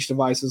having the niche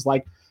devices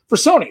like for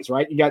Sony's,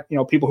 right? You got,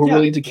 people who are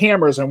really into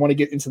cameras and want to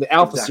get into the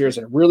Alpha series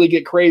and really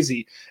get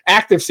crazy.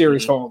 Active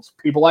series phones,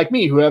 people like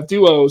me who have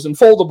duos and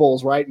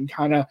foldables, right? And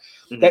kind of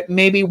that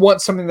maybe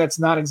want something that's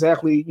not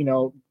exactly,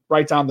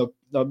 right down the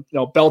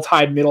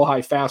belt-tied, middle-high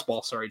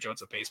fastball. Sorry, Joe,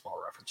 it's a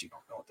baseball reference. You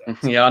don't know what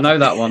that is. Yeah, I know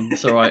that one.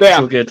 It's all right. It's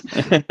all good.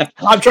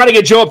 I'm trying to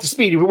get Joe up to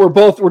speed.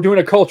 We're doing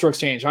a culture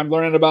exchange. I'm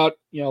learning about,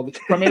 the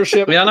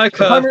premiership. I know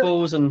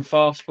curveballs and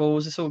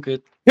fastballs. It's all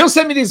good. He'll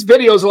send me these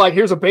videos like,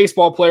 here's a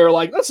baseball player.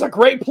 Like, that's a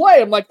great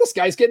play. I'm like, this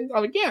guy's getting.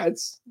 I'm like,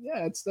 that's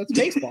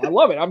baseball. I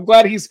love it. I'm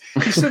glad he's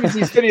sending me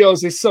these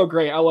videos. He's so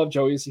great. I love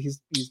Joe. He's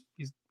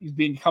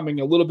becoming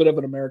a little bit of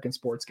an American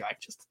sports guy,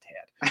 just a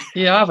tad.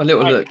 Yeah, I have a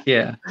little look.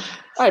 Yeah,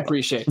 I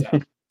appreciate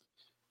that.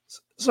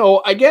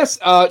 So I guess.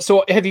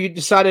 So have you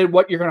decided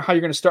how you're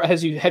gonna start?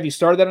 Have you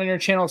started that on your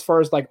channel as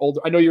far as like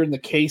older? I know you're in the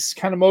case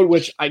kind of mode,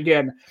 which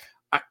again,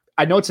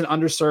 I know it's an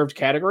underserved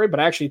category, but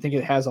I actually think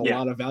it has a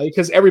lot of value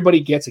because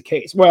everybody gets a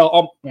case.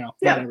 Well, not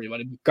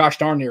everybody. Gosh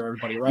darn near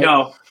everybody, right?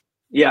 No,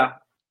 yeah,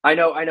 I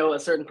know a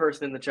certain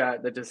person in the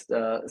chat that just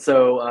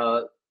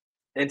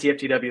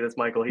NTFTW, that's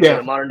Michael. He said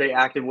a modern day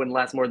active wouldn't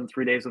last more than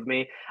 3 days with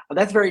me.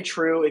 That's very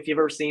true. If you've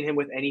ever seen him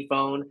with any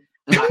phone,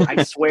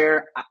 I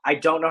swear, I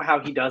don't know how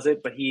he does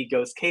it, but he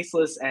goes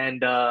caseless,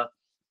 and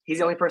he's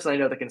the only person I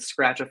know that can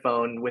scratch a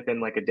phone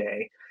within like a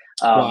day.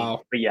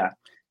 Wow. But yeah.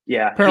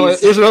 Apparently,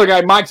 there's another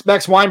guy,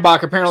 Max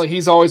Weinbach. Apparently,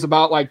 he's always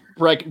about like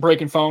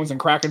breaking phones and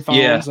cracking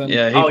phones.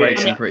 He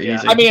breaks them pretty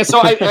easy. I mean,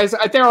 so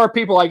I there are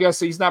people. I guess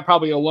he's not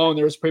probably alone.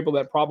 There's people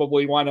that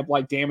probably wind up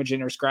like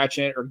damaging or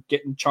scratching it or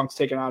getting chunks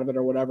taken out of it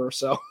or whatever.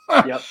 So,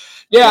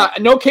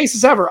 no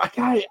cases ever.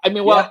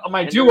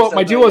 My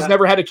duo's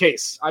never had a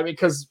case. I mean,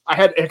 because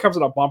it comes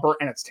with a bumper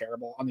and it's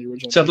terrible on the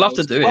original. So I'd love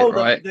to do it,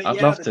 right?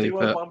 I'd love to.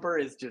 The bumper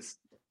is just.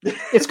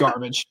 It's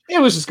garbage.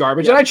 It was just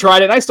garbage, and I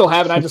tried it. And I still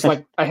have it.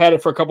 I had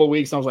it for a couple of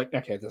weeks, and I was like,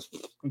 okay, just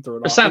throw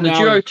it off. Sam, the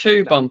Duo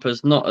 2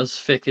 bumper's not as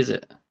thick, is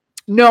it?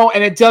 No,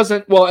 and it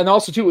doesn't. Well, and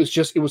also too,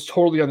 it was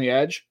totally on the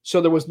edge, so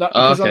there was not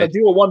because on the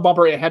Duo 1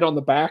 bumper, it had on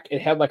the back,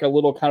 it had like a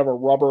little kind of a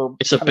rubber.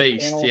 It's a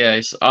beast.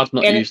 I've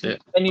not used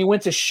it. And you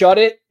went to shut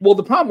it. Well,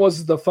 the problem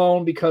was the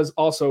phone because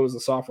also the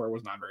software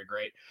was not very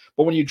great.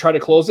 But when you try to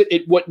close it,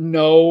 it wouldn't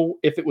know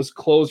if it was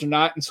closed or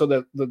not, and so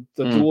the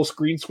dual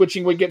screen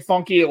switching would get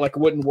funky. It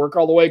wouldn't work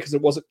all the way because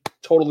it wasn't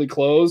totally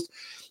closed.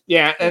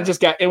 Yeah, and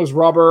it was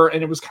rubber,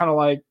 and it was kind of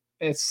like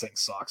this thing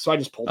sucks. So I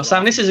just pulled it.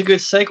 Sam, this is a good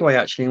segue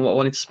actually, in what I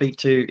wanted to speak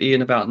to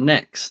Ian about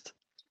next.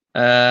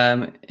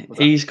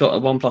 He's got a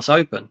OnePlus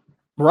Open,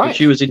 right? Which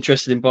you was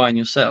interested in buying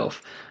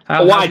yourself.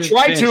 I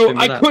tried to.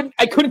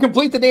 I couldn't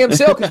complete the damn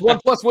sale because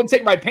OnePlus wouldn't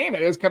take my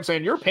payment. It just kept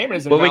saying your payment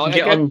isn't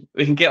valid.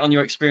 We can get on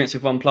your experience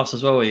with OnePlus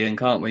as well, Ian,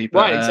 can't we? But,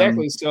 right,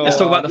 exactly. So let's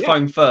talk about the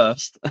phone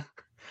first.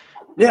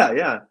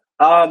 Yeah.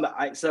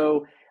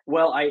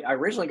 I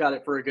originally got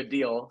it for a good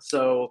deal.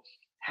 So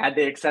had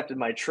they accepted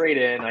my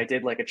trade-in, I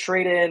did like a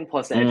trade-in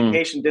plus an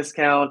education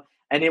discount,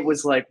 and it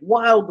was like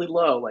wildly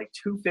low, like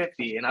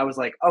 $250, and I was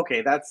like,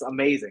 okay, that's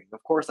amazing.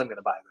 Of course I'm going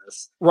to buy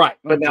this. Right.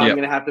 But now I'm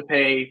going to have to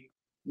pay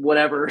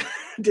whatever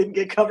didn't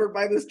get covered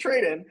by this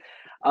trade-in.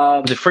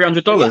 Was it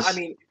 $300? Yeah, I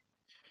mean,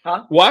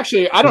 huh? Well,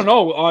 actually, I don't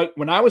know.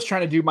 When I was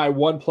trying to do my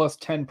OnePlus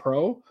 10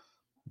 Pro,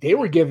 they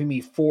were giving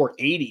me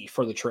 $480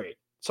 for the trade.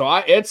 So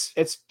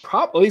it's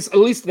probably at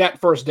least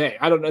that first day.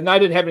 I don't know, and I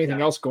didn't have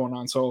anything else going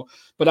on. So,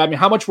 but I mean,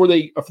 how much were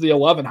they for the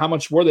 11? How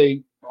much were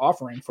they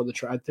offering for the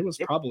trade? It was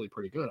probably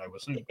pretty good, I would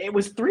assume. It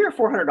was $300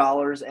 or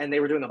 $400, and they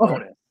were doing a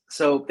bonus.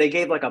 So they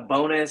gave like a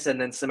bonus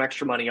and then some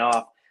extra money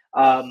off.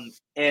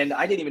 And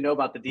I didn't even know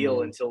about the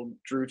deal until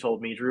Drew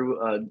told me.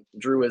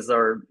 Drew is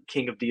our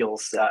king of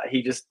deals.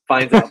 He just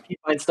finds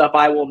stuff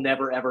I will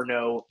never ever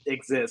know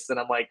exists, and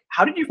I'm like,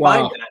 how did you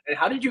find that? And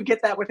how did you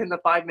get that within the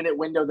 5-minute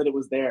window that it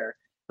was there?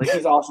 Like,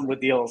 he's awesome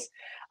with deals.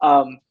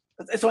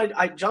 So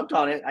I jumped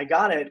on it. I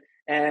got it,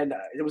 and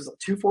it was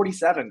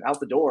 $247 out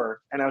the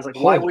door. And I was like,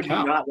 why would you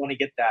not want to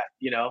get that?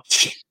 You know,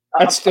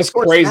 that's just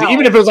crazy.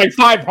 Even if it was like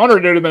 $500, it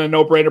would have been a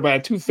no-brainer. But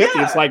at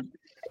 $250, it's like,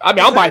 I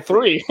mean, I'll buy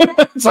 3.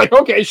 It's like,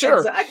 okay, sure.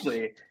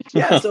 Exactly.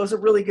 Yeah. So it's a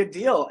really good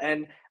deal.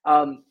 And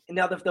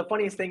now the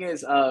funniest thing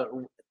is,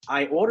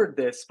 I ordered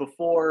this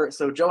before.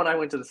 So Joe and I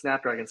went to the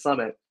Snapdragon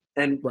Summit,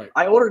 and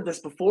I ordered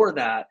this before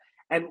that.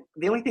 And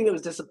the only thing that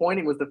was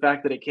disappointing was the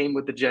fact that it came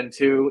with the Gen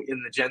 2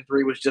 and the Gen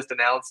 3 was just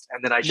announced.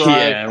 And then I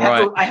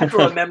have to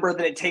remember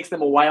that it takes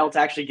them a while to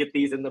actually get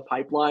these in the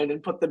pipeline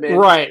and put them in.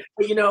 Right.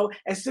 But, you know,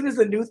 as soon as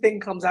the new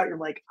thing comes out, you're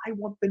like, I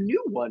want the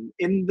new one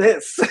in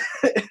this.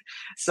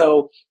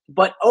 So,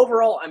 but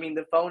overall, I mean,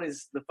 the phone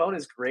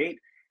is great.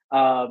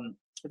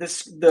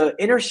 The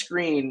inner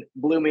screen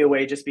blew me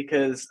away just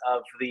because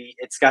of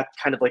it's got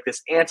kind of like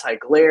this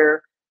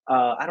anti-glare.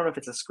 I don't know if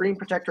it's a screen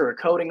protector or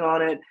coating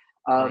on it.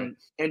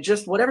 And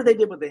just whatever they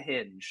did with the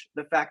hinge,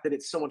 the fact that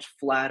it's so much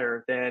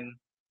flatter than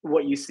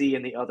what you see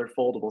in the other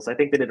foldables, I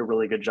think they did a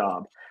really good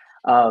job.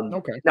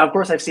 Now, of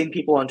course, I've seen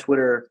people on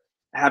Twitter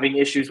having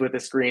issues with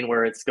the screen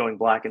where it's going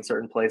black in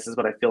certain places,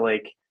 but I feel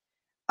like,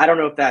 I don't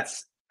know if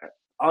that's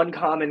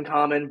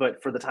common,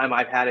 but for the time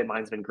I've had it,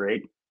 mine's been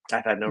great.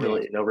 I've had no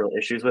real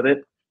issues with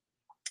it.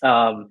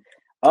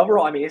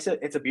 Overall, I mean, it's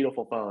a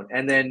beautiful phone.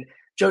 And then,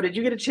 Joe, did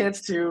you get a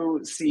chance to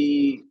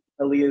see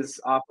Aaliyah's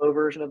Oppo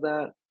version of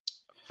that?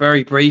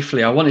 Very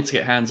briefly. I wanted to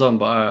get hands on,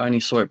 but I only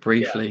saw it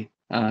briefly.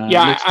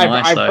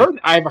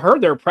 I've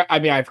heard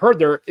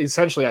they're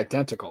essentially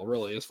identical,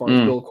 really, as far as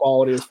build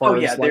quality, as far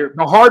as like,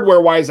 the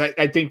hardware wise.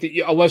 I think that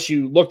unless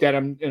you looked at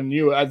them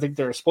and I think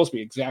they're supposed to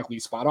be exactly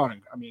spot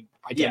on. I mean,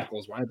 identical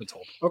is what I've been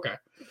told. Okay.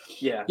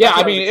 Yeah.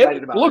 I mean,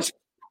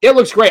 it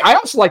looks great. I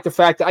also like the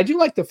fact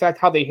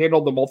how they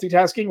handled the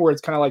multitasking, where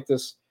it's kind of like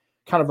this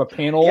kind of a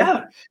panel.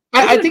 Yeah.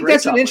 I think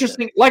that's an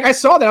interesting, like I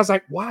saw that, I was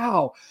like,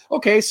 wow.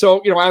 Okay. So,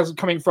 you know, I was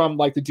coming from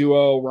like the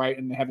Duo, right,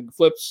 and having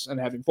flips and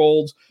having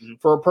folds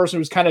for a person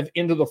who's kind of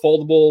into the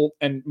foldable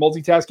and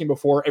multitasking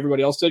before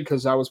everybody else did,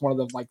 because I was one of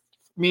the, like,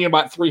 me and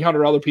about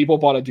 300 other people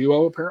bought a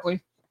Duo,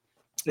 apparently.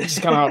 This is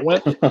kind of how it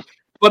went.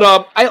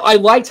 But I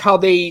liked how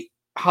they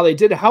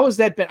did it. How has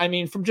that been? I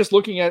mean, from just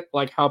looking at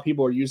like how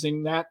people are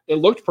using that, it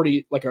looked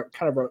pretty like a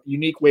kind of a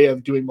unique way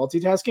of doing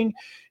multitasking.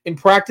 In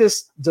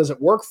practice, does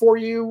it work for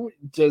you?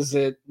 Does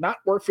it not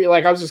work for you?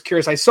 Like, I was just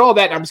curious. I saw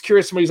that and I was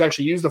curious, somebody who's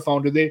actually used the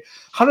phone.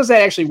 How does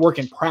that actually work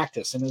in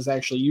practice, and is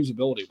actually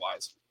usability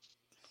wise?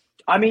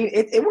 I mean,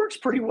 it works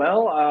pretty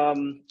well.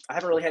 I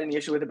haven't really had any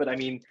issue with it, but I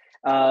mean,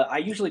 I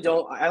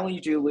only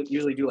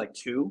usually do like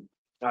two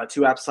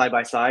apps side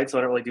by side, so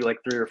I don't really do like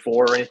 3 or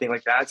 4 or anything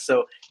like that.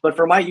 So, but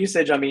for my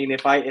usage, I mean,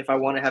 if I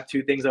want to have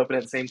 2 things open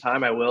at the same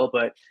time, I will.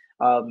 But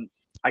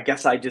I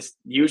guess I just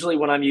usually,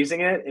 when I'm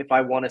using it, if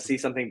I want to see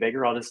something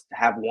bigger, I'll just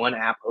have one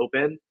app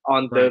open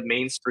on the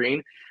main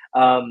screen.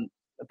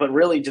 But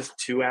really just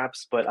 2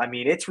 apps. But I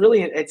mean, it's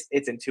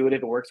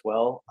intuitive. It works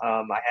well.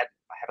 I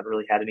haven't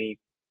really had any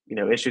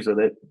issues with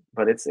it,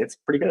 but it's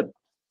pretty good.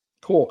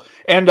 Cool.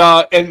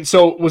 And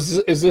so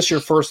is this your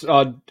first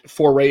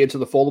foray into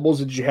the foldables?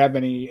 Did you have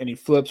any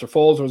flips or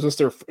folds, or was this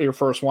your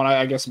first one?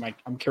 I guess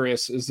I'm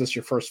curious, is this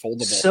your first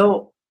foldable?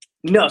 So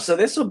no, so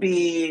this will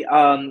be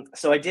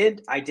so I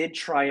did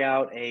try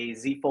out a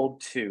Z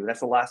Fold 2.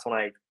 That's the last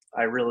one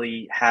I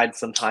really had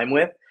some time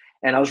with,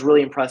 and I was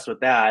really impressed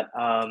with that.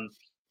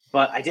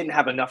 But I didn't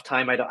have enough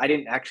time. I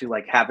didn't actually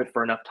like have it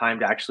for enough time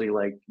to actually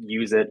like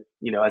use it,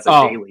 as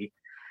a daily.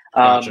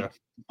 Gotcha.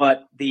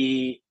 But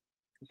the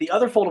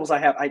other foldables I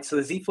have, so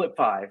the Z Flip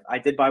 5, I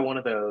did buy one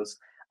of those,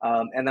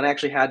 and then I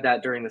actually had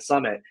that during the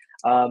summit,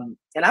 and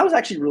I was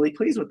actually really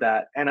pleased with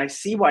that, and I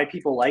see why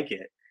people like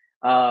it.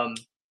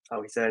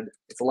 He said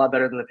it's a lot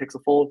better than the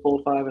Pixel Fold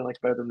 5, and like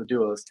better than the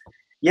Duos.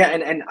 Yeah,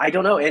 and I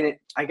don't know, and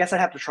I guess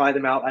I'd have to try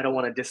them out. I don't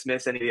want to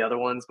dismiss any of the other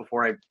ones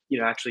before I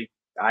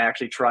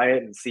actually try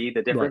it and see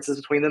the differences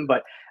between them.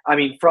 But I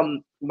mean,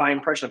 from my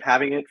impression of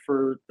having it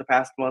for the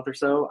past month or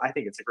so, I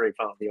think it's a great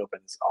phone. The Open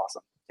is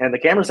awesome, and the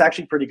camera's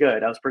actually pretty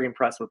good. I was pretty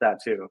impressed with that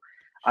too.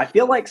 I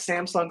feel like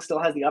Samsung still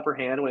has the upper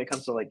hand when it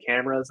comes to like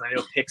cameras. I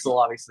know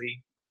Pixel,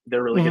 obviously,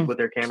 they're really good with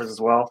their cameras as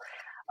well.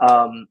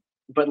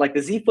 But like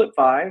the Z Flip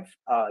 5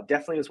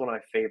 definitely is one of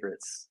my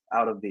favorites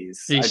out of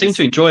these. You seem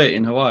to enjoy it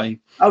in Hawaii.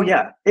 Oh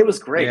yeah, it was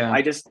great. Yeah.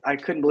 I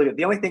couldn't believe it.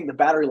 The only thing, the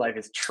battery life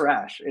is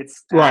trash.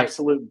 It's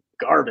absolute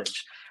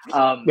garbage.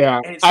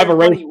 I have a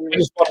Razor. I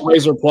just bought a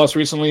Razor Plus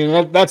recently,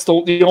 and that's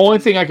the only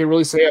thing I can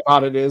really say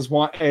about it is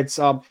it's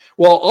well,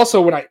 also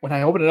when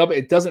I open it up,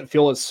 it doesn't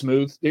feel as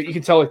smooth. You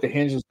can tell like the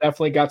hinge has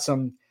definitely got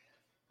some,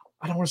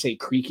 I don't want to say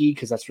creaky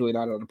because that's really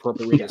not an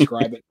appropriate way to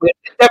describe it. But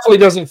it definitely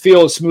doesn't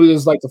feel as smooth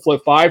as like the Flip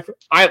 5.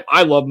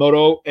 I love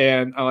Moto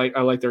and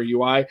I like their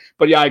UI.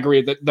 But yeah, I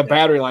agree that the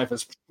battery life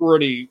is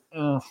pretty.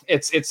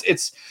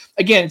 It's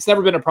again, it's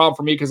never been a problem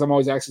for me because I'm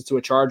always access to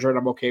a charger and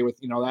I'm okay with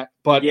that.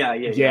 But yeah.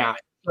 If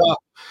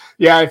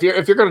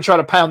you're going to try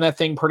to pound that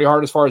thing pretty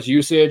hard as far as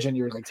usage, and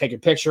you're like taking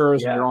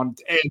pictures and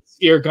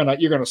you're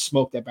gonna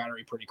smoke that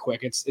battery pretty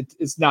quick.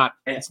 It's not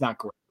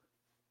great.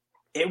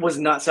 It was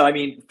not. So, I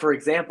mean, for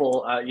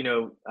example,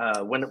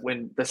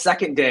 when the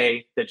second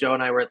day that Joe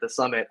and I were at the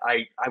summit,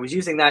 I was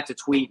using that to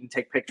tweet and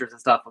take pictures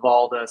and stuff of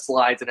all the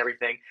slides and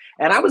everything.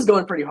 And I was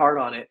going pretty hard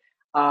on it.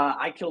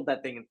 I killed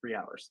that thing in 3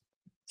 hours.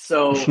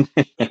 So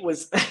it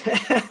was,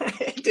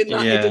 it did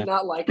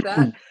not like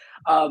that.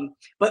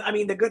 But I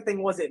mean, the good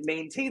thing was it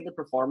maintained the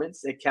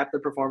performance. It kept the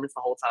performance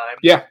the whole time.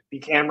 Yeah. The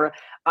camera.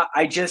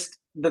 I just,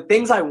 the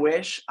things I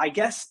wish, I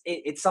guess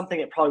it's something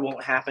that probably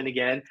won't happen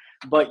again.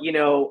 But, you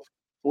know,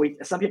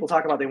 some people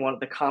talk about they want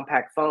the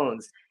compact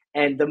phones.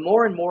 And the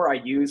more and more I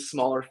use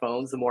smaller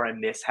phones, the more I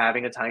miss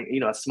having a tiny, you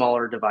know, a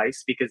smaller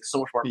device because it's so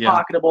much more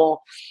pocketable.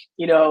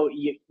 You know,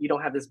 you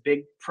don't have this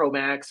big Pro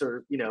Max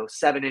or, you know,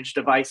 7-inch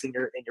device in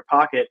your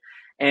pocket.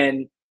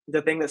 And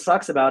the thing that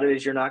sucks about it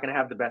is you're not going to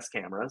have the best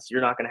cameras.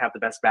 You're not going to have the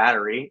best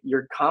battery.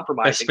 You're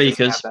compromising just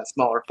to have that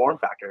smaller form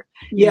factor.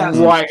 Yeah,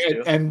 right.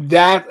 And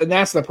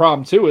that's the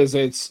problem too. Is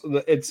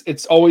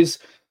it's always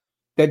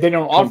that they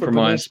don't offer.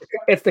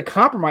 It's the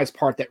compromise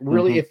part that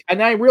really.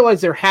 And I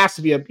realize there has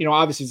to be a, you know,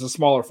 obviously it's a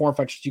smaller form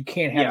factor. You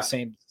can't have the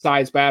same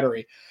size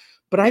battery.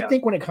 But I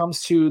think when it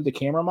comes to the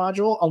camera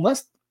module,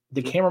 unless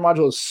the camera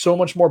module is so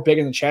much more big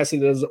in the chassis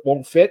that it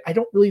won't fit, I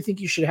don't really think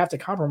you should have to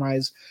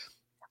compromise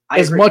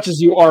as much as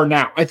you are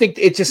now. I think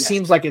it just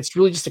seems like it's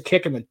really just a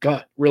kick in the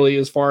gut, really,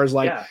 as far as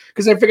like,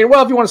 because I figured,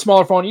 well, if you want a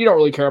smaller phone, you don't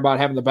really care about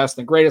having the best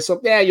and the greatest. So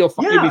you'll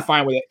be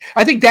fine with it.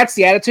 I think that's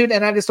the attitude,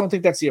 and I just don't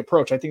think that's the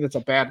approach. I think it's a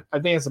bad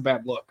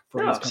look.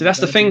 See, that's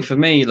the thing for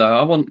me, though.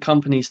 I want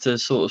companies to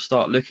sort of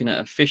start looking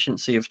at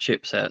efficiency of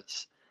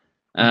chipsets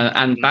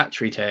and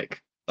battery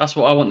tech. That's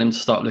what I want them to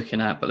start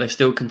looking at, but they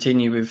still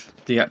continue with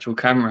the actual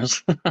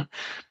cameras.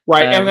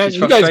 Right, and then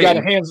you guys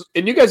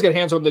got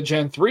hands on the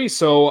Gen 3,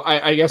 so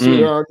I guess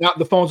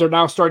the phones are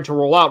now starting to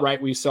roll out,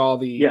 right? We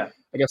saw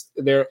I guess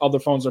their other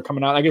phones are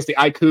coming out. I guess the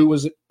iQOO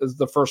is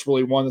the first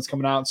really one that's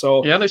coming out.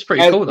 So yeah, that's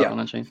pretty cool, that one,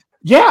 actually.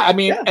 Yeah, I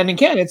mean, and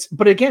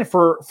again,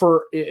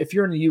 for if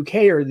you're in the UK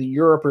or the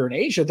Europe or in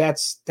Asia,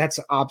 that's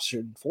an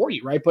option for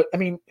you, right? But I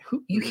mean,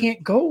 you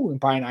can't go and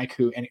buy an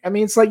iQOO. And I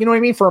mean, it's like, you know what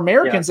I mean? For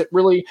Americans, it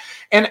really,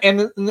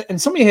 and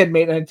somebody had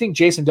made, and I think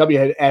Jason W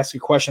had asked a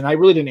question. I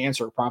really didn't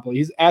answer it properly.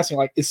 He's asking,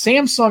 like, is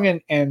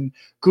Samsung and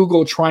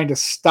Google trying to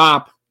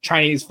stop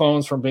Chinese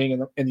phones from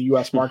being in the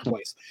US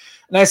marketplace?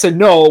 And I said,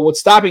 no,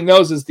 what's stopping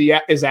those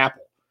is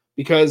Apple,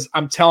 because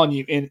I'm telling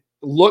you, and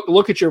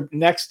look at your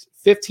next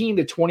 15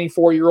 to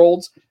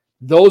 24-year-olds.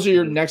 Those are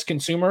your next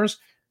consumers.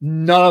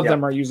 None of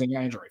them are using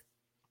Android.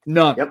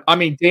 None. I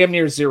mean, damn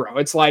near zero.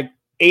 It's like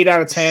 8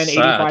 out of 10,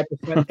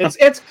 85%.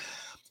 It's,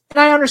 and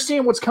I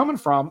understand what's coming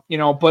from, you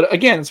know, but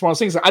again, it's one of those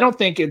things that I don't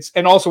think it's,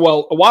 and also,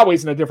 well,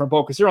 Huawei's in a different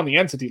boat because they're on the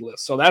entity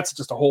list. So that's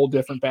just a whole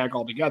different bag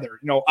altogether.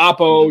 You know,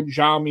 Oppo,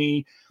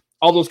 Xiaomi,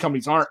 all those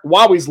companies aren't.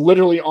 Huawei's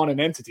literally on an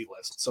entity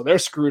list. So they're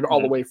screwed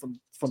all the way from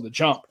the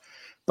jump.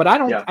 But I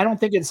don't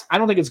think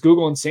it's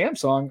Google and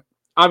Samsung.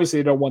 Obviously,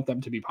 they don't want them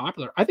to be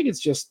popular. I think it's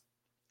just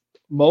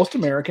most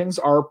Americans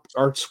are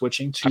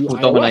switching to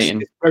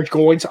iOS. They're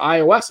going to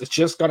iOS. It's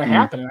just going to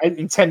happen.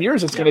 In 10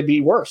 years, it's going to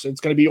be worse.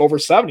 It's going to be over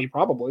 70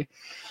 probably.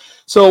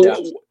 So,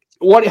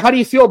 how do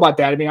you feel about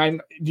that? I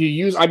mean,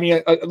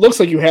 it looks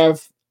like you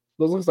have.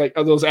 Looks like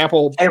those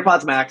Apple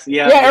AirPods Max.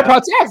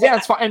 AirPods Max. Yeah,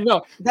 it's fine. And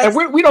no, and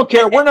we don't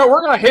care. We're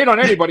going to hate on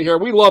anybody here.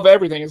 We love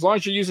everything as long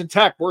as you're using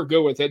tech. We're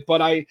good with it.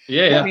 But I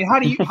mean,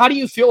 how do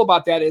you feel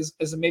about that as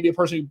maybe a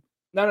person who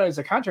not only as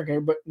a content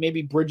creator, but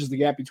maybe bridges the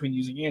gap between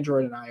using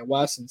Android and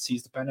iOS and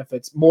sees the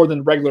benefits more than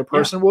a regular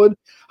person would?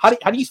 How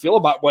do you feel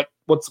about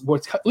what's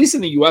at least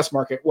in the US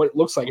market, what it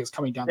looks like is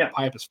coming down the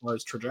pipe as far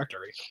as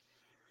trajectory?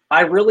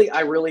 I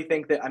really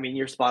think that, I mean,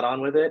 you're spot on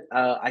with it.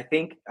 I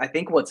think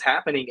what's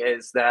happening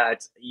is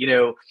that, you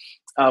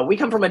know, we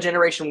come from a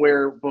generation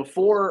where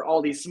before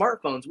all these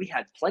smartphones, we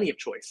had plenty of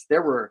choice.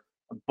 There were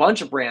a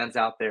bunch of brands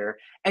out there,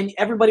 and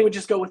everybody would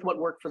just go with what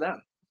worked for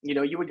them. You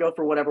know, you would go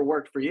for whatever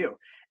worked for you.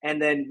 And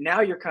then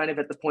now you're kind of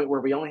at the point where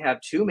we only have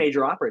two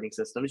major operating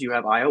systems. You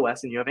have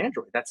iOS and you have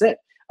Android. That's it.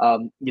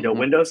 You know,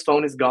 Windows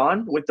Phone is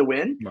gone with the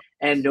wind,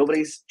 and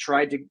nobody's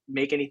tried to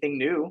make anything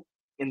new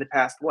in the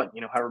past,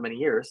 however many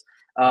years.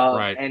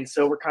 And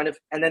so we're kind of,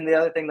 and then the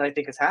other thing that I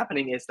think is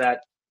happening is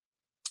that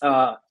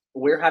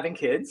we're having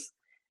kids,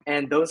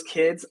 and those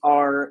kids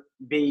are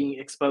being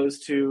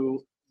exposed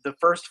to the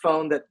first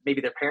phone that maybe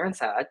their parents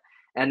had.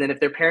 And then if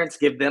their parents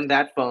give them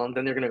that phone,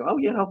 then they're going to go, oh,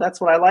 you know, that's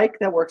what I like.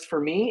 That works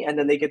for me. And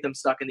then they get them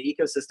stuck in the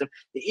ecosystem.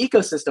 The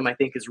ecosystem, I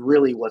think, is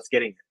really what's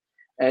getting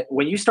it.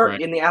 When you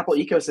start in the Apple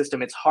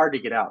ecosystem, it's hard to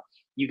get out.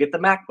 You get the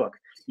MacBook,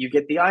 you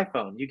get the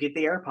iPhone, you get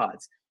the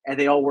AirPods, and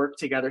they all work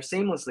together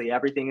seamlessly.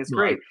 Everything is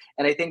great.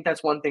 And I think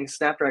that's one thing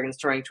Snapdragon's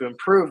trying to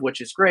improve,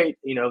 which is great.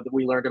 You know,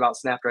 we learned about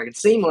Snapdragon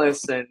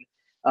Seamless and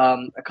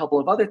a couple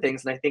of other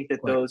things. And I think that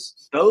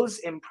those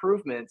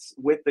improvements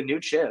with the new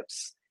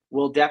chips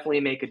will definitely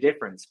make a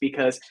difference,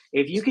 because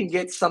if you can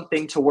get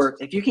something to work,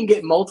 if you can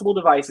get multiple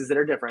devices that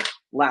are different,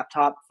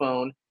 laptop,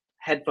 phone,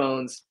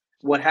 headphones,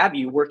 what have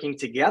you, working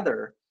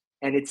together,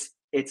 and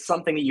it's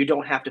something that you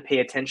don't have to pay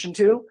attention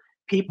to,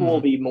 people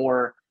will be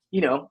more,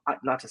 you know,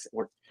 not to say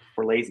we're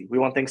lazy. We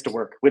want things to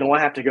work. We don't want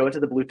to have to go into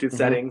the Bluetooth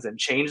settings and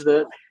change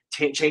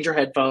your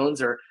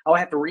headphones, or, I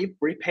have to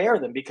repair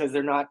them because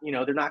they're not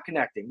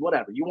connecting,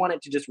 whatever. You want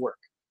it to just work.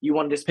 You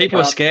want to just people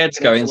are scared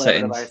to go in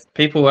settings. Device.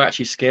 People are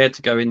actually scared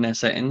to go in their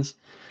settings.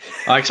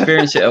 I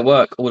experience it at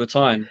work all the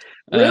time.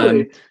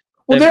 Really?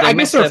 Well, I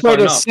guess they're afraid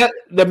to set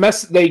the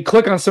mess. They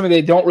click on something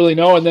they don't really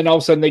know, and then all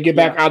of a sudden they get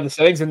back out of the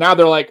settings, and now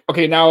they're like,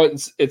 okay, now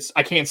it's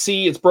I can't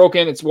see, it's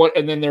broken, it's what,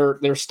 and then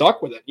they're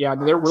stuck with it. Yeah,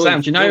 they're really.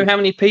 Sam, do you know how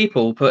many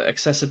people put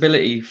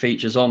accessibility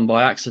features on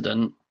by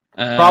accident?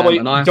 Probably,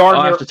 and I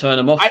have to turn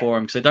them off for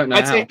them because they don't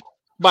know how.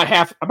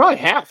 Probably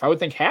half. I would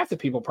think half the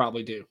people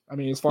probably do. I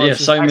mean, as far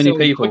as so many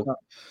people.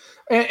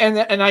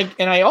 And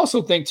I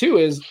also think too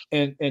is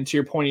and to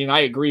your point, and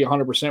I agree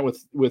 100%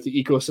 with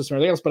the ecosystem and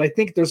everything else, but I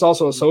think there's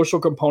also a social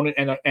component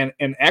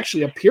and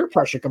actually a peer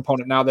pressure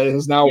component now that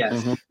is now,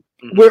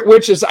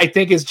 which is I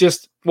think is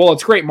just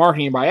it's great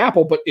marketing by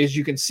Apple, but as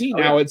you can see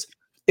now,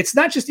 it's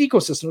not just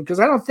ecosystem, because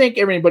I don't think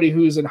everybody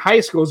who's in high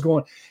school is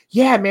going,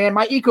 yeah, man,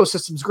 my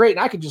ecosystem's great, and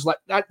I can just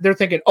they're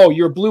thinking, oh,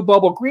 you're blue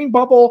bubble, green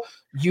bubble,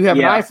 you have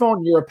an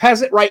iPhone, you're a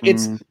peasant, right?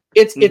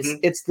 It's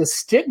the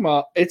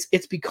stigma.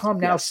 It's become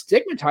now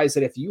stigmatized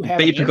that if you have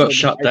people got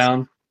shut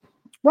down,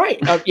 right?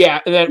 And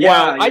then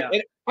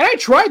I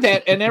tried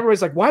that, and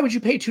everybody's like, "Why would you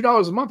pay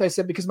 $2 a month?" I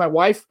said, because my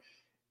wife.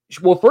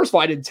 Well, first of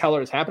all, I didn't tell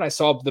her it happened. I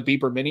saw the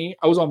beeper mini.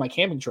 I was on my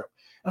camping trip.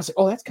 I was like,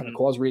 "Oh, that's kind of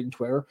cool." I was reading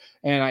Twitter,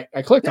 and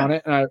I clicked on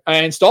it, and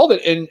I installed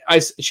it, and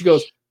she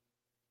goes,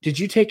 "Did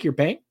you take your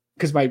bank?"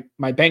 Because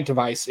my bank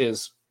device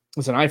is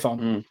an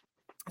iPhone.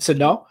 I said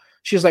no.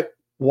 She was like,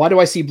 "Why do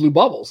I see blue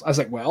bubbles?" I was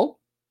like, "Well."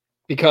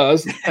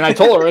 Because, and I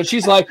told her, and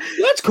she's like,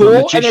 "That's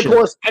cool." And of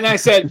course, and I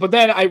said, but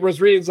then I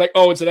was reading, it's like,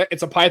 "Oh, it's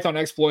a Python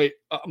exploit."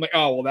 I'm like,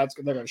 "Oh, well,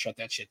 they're going to shut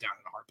that shit down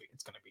in a heartbeat.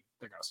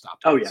 They're going to stop."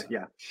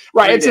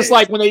 Right. It's just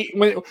like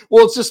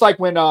it's just like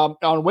when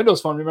on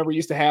Windows Phone, remember, we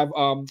used to have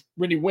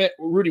Rudy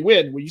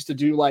Wynn. We used to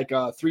do like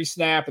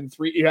 3Snap and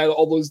you had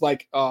all those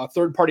like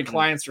third party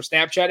clients for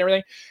Snapchat and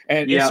everything,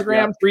 and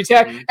Instagram,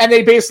 3Tag, and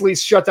they basically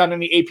shut down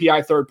any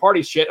API third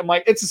party shit. I'm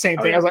like, it's the same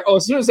thing. I was like,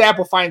 as soon as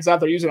Apple finds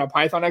out they're using a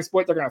Python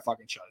exploit, they're going to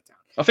fucking shut it down.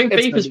 I think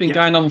beeper's been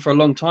going on for a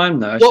long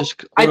time though. It's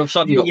just all of a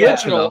sudden got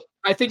popular.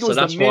 I think it was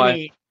the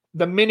mini.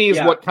 The mini is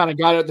what kind of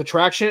got it the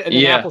traction, and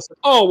then Apple said,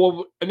 "Oh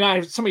well." And now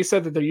somebody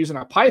said that they're using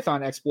a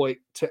Python exploit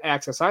to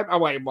access. I'm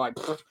like,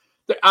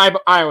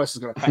 iOS is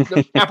going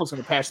to Apple's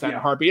going to patch that in a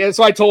heartbeat. And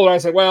so I told her, I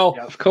said, "Well,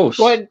 of course,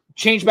 go ahead and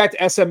change back to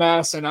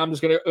SMS, and I'm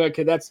just going to."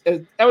 Okay,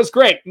 that was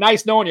great,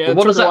 nice knowing you. But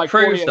what does that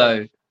prove,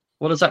 though?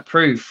 What does that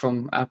prove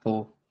from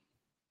Apple?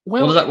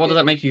 Well, what does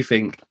that make you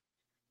think?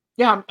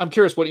 Yeah, I'm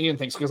curious what Ian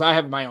thinks, because I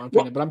have my own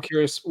opinion, but I'm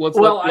curious. Let's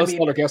let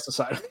our guest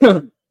decide.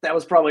 That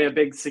was probably a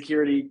big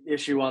security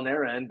issue on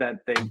their end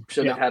that they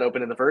should have had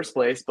open in the first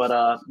place. But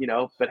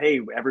but hey,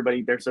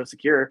 everybody, they're so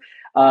secure.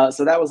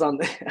 So that was on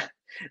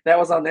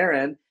their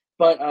end.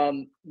 But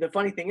the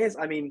funny thing is,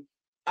 I mean,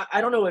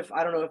 I don't know if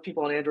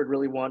people on Android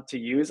really want to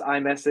use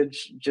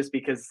iMessage just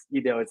because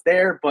it's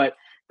there, but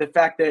the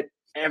fact that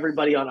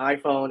everybody on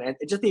iPhone and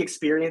just the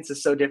experience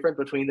is so different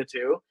between the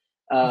two.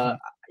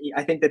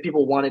 I think that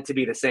people want it to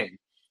be the same.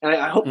 And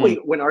I hopefully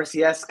when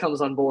RCS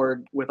comes on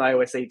board with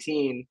iOS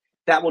 18,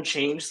 that will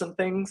change some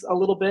things a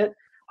little bit.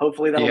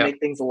 Hopefully that'll make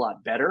things a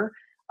lot better.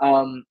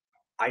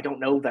 I don't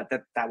know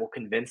that will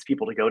convince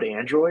people to go to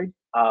Android.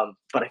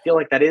 But I feel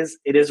like it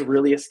is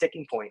really a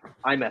sticking point.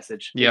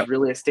 iMessage is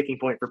really a sticking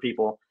point for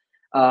people.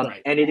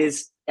 And it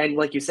is, and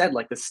like you said,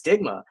 like the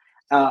stigma,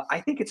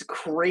 I think it's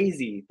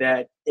crazy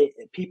that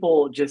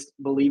people just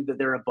believe that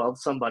they're above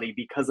somebody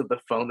because of the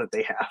phone that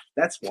they have.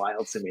 That's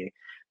wild to me.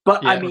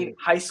 But I mean,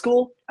 high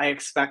school, I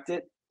expect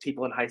it.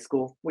 People in high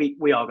school,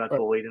 we all got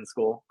bullied in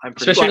school. I'm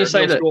pretty especially when you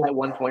say that at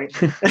one point.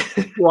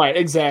 Right,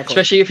 exactly.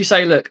 Especially if you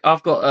say, "Look,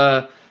 I've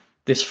got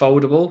this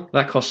foldable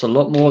that costs a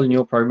lot more than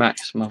your Pro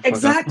Max."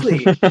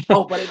 Exactly.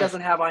 Oh, but it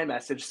doesn't have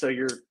iMessage, so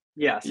you're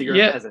a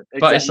peasant.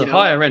 But it's a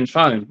higher end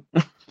phone.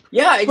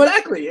 Yeah,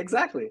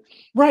 exactly.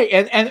 Right,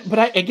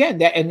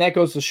 that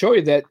goes to show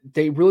you that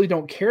they really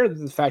don't care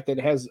the fact that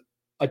it has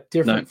a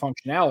different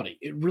functionality.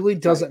 It really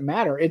doesn't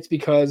matter. It's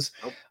because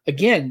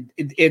again,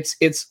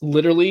 it's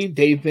literally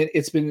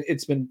it's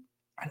been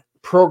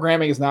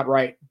programming is not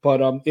right, but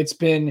it's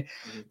been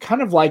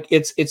kind of like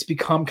it's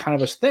become kind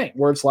of a thing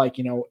where it's like,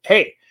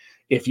 hey,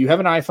 if you have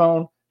an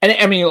iPhone, and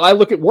I mean, I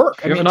look at work.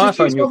 If you have an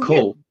iPhone, you're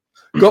cool.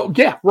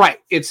 Right.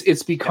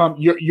 It's become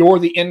you're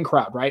the in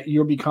crowd, right?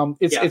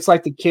 It's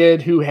like the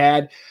kid who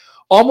had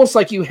almost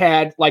like you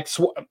had like,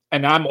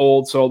 and I'm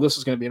old, so this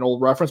is going to be an old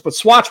reference, but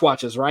Swatch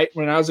watches, right?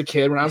 When I was a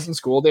kid, when I was in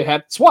school, they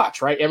had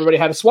Swatch, right? Everybody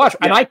had a Swatch,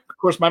 and of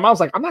course, my mom's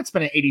like, "I'm not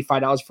spending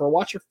 $85 for a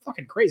watch. You're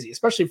fucking crazy,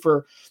 especially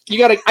for I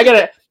got an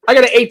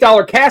 $8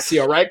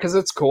 Casio, right? Because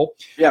it's cool."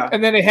 Yeah.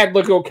 And then they had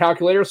little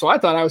calculator, so I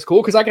thought I was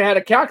cool because I could have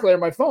a calculator on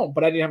my phone,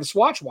 but I didn't have a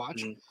Swatch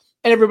watch, and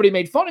everybody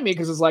made fun of me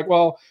because it's like,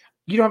 well,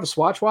 you don't have a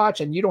Swatch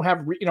watch, and you don't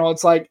have,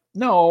 it's like,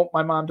 no,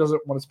 my mom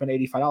doesn't want to spend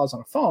 $85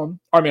 on a phone,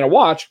 or I mean, a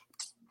watch.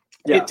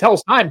 Yeah. It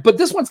tells time, but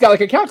this one's got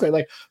like a calculator.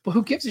 Like, but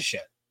who gives a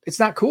shit? It's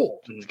not cool.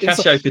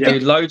 Casio could do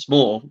loads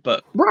more,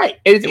 but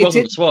it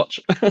wasn't a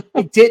Swatch.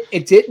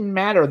 it didn't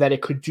matter that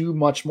it could do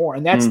much more,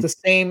 and that's the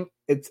same.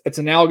 It's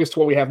analogous to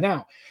what we have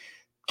now.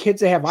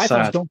 Kids that have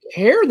iPhones don't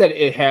care that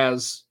it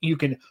has. You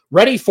can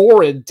ready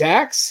for in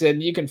DeX,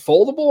 and you can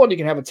foldable, and you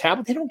can have a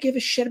tablet. They don't give a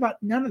shit about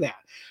none of that.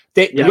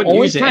 They wouldn't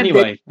use it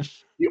anyway.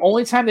 The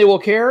only time they will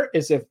care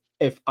is if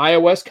if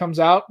iOS comes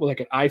out with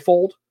like an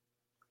iFold,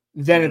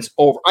 then it's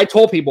over. I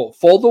told people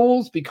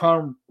foldables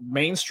become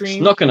mainstream.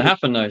 It's not going to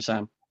happen though,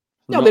 Sam.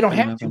 No, they don't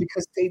have to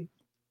because they.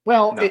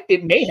 Well, no.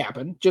 it may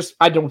happen. Just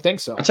I don't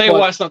think so. I'll tell you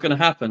why it's not going to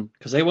happen,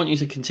 because they want you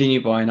to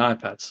continue buying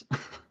iPads.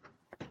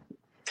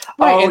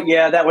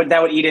 Right, that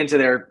would eat into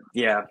their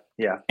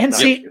And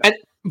see,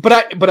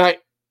 but I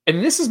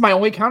and this is my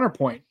only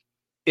counterpoint.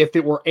 If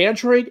it were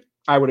Android,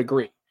 I would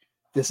agree.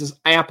 This is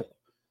Apple.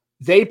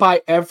 They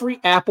buy every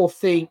Apple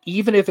thing,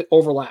 even if it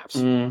overlaps.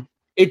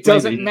 It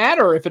doesn't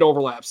matter if it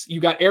overlaps. You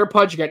got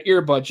AirPods, you got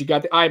earbuds, you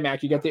got the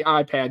iMac, you got the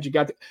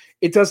iPad,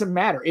 it doesn't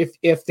matter.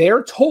 If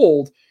they're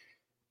told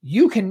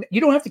you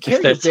don't have to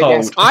carry your big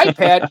ass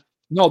iPad.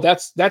 No,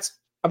 that's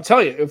I'm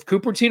telling you, if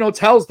Cupertino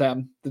tells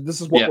them that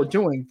this is what we're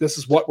doing, this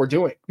is what we're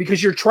doing,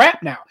 because you're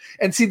trapped now.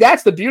 And see,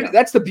 that's the beauty. Yeah.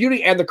 That's the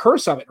beauty and the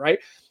curse of it, right?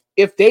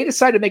 If they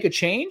decide to make a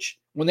change,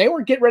 when they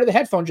were getting rid of the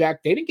headphone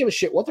jack, they didn't give a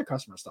shit what their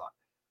customers thought.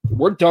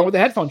 We're done with the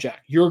headphone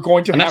jack. You're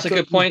going to. And that's a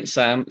good point,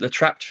 Sam. The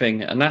trapped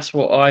thing, and that's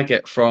what I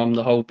get from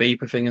the whole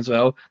beeper thing as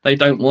well. They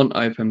don't want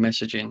open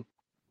messaging.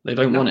 They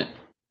don't want it.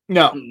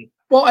 No.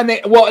 Well, and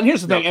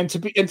here's the thing.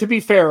 And to be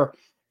fair,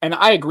 and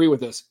I agree with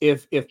this.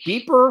 If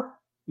Beeper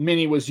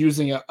Mini was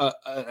using an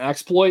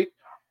exploit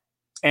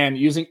and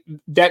using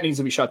that, needs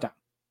to be shut down.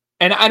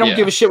 And I don't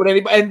give a shit what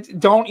anybody,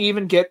 and don't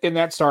even get in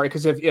that story,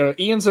 because if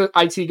Ian's an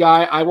IT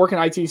guy, I work in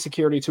IT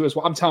security too as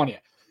well. I'm telling you,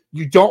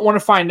 you don't want to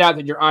find out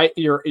that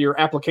your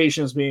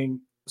application is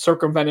being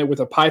circumvented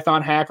with a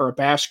Python hack or a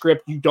Bash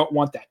script. You don't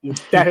want that.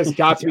 That has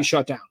got to be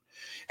shut down.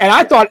 And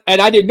I thought,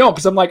 and I didn't know,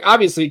 because I'm like,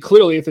 obviously,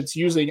 clearly, if it's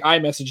using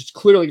iMessage, it's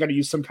clearly going to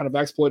use some kind of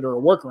exploit or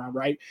a workaround,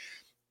 right?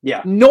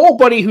 Yeah.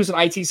 Nobody who's an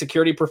IT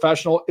security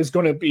professional is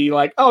going to be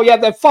like, oh yeah,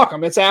 then fuck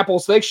them. It's Apple,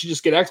 so they should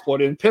just get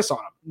exploited and piss on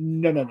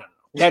them. No.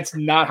 That's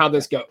not how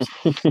this goes,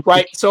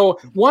 right? So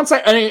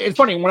it's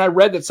funny, when I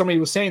read that somebody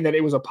was saying that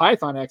it was a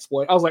Python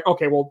exploit, I was like,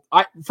 okay, well,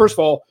 first of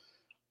all,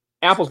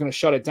 Apple's going to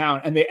shut it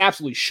down, and they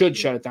absolutely should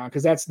shut it down,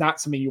 because that's not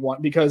something you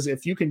want. Because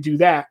if you can do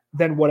that,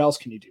 then what else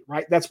can you do,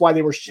 right? That's why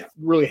they were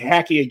really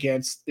hacky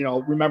against,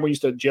 remember we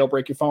used to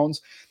jailbreak your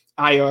phones.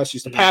 iOS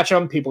used to patch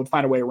them. People would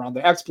find a way around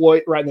the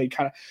exploit, right? And they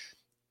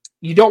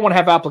you don't want to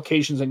have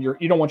applications and you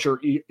don't want your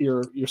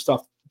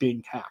stuff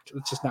being hacked.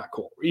 It's just not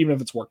cool, even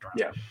if it's worked around.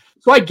 Yeah.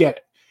 So I get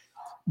it.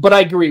 But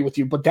I agree with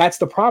you. But that's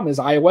the problem, is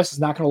iOS is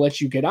not going to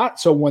let you get out.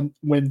 So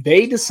when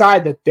they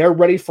decide that they're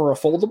ready for a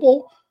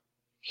foldable,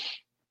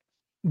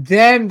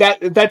 then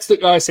that's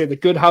the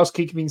good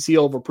housekeeping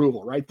seal of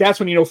approval, right? That's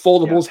when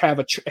foldables have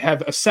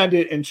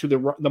ascended into the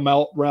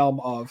realm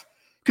of,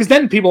 because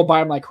then people buy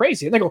them like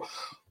crazy and they go,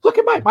 look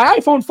at my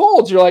iPhone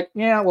folds. You're like,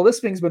 yeah, well,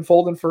 this thing's been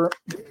folding for.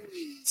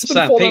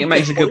 Sam, Peter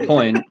makes a good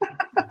point.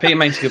 Peter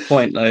makes a good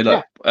point though.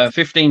 Look,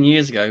 15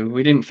 years ago,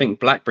 we didn't think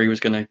BlackBerry was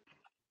going to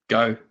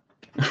go.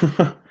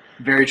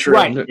 Very true.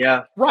 Right.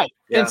 Yeah. Right.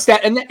 Yeah.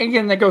 And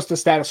again, that goes to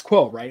status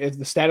quo, right? If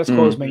the status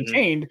quo is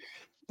maintained,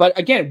 but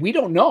again, we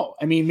don't know.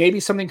 I mean, maybe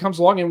something comes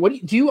along, and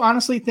do you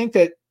honestly think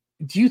that?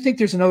 Do you think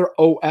there's another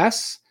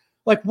OS?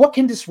 Like, what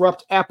can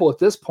disrupt Apple at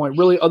this point,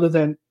 really, other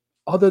than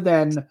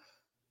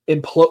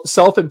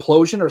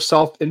self-implosion or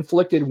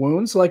self-inflicted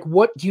wounds? Like,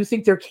 what do you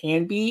think there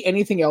can be?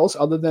 Anything else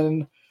other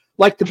than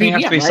like the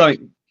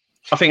BBM?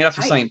 I think it has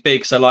to be something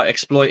big. So, like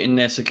exploiting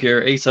their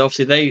security. So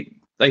obviously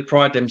they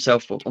pride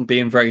themselves on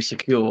being very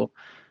secure.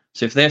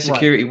 So if their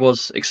security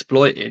was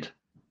exploited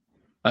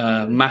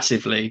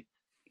massively,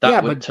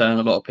 that would turn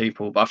a lot of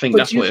people. But I think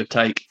that's what it would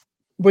take.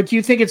 But do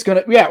you think it's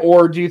going to,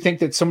 or do you think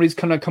that somebody's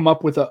going to come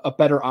up with a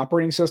better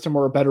operating system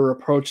or a better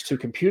approach to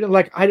computing?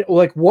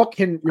 What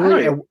can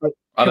really,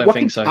 I don't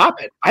think so.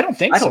 Stop it? I don't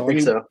think so. I don't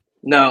think so.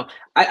 No,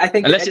 I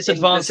think unless it's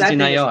advances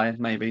in AI,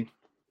 maybe.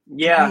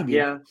 Yeah, maybe.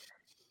 Yeah.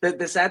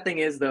 The sad thing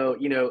is, though,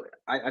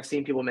 I've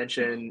seen people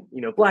mention,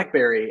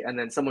 BlackBerry, and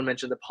then someone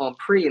mentioned the Palm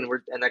Pre,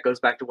 and that goes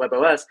back to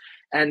WebOS,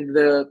 and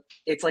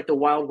it's like the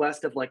Wild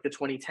West of like the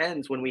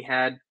 2010s when we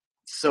had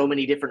so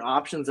many different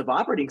options of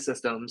operating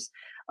systems.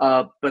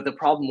 But the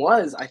problem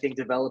was, I think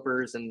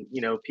developers and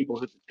people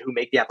who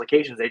make the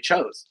applications, they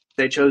chose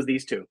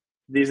these two.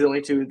 These are the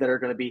only two that are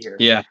going to be here.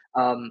 Yeah.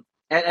 And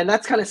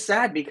that's kind of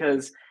sad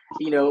because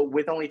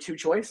with only two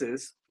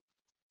choices,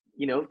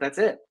 that's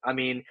it. I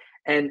mean,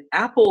 and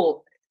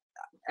Apple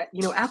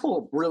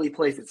really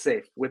plays it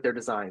safe with their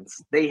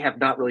designs. They have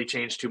not really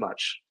changed too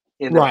much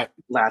in the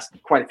last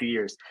quite a few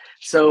years.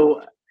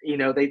 So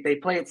they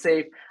play it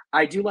safe.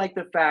 I do like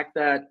the fact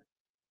that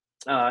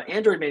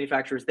Android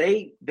manufacturers,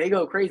 they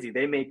go crazy.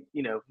 They make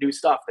new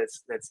stuff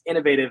that's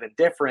innovative and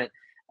different.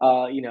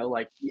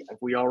 Like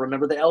we all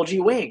remember the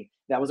LG Wing.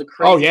 That was a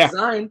crazy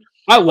design.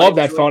 I love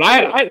that phone.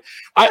 I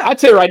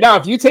tell you right now,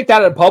 if you take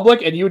that in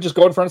public and you would just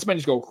go in front of somebody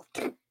and just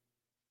go,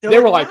 they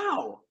were like,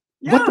 wow.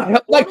 What the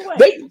hell? Like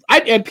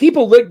and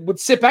people would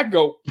sit back and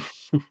go,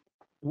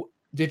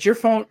 did your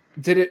phone?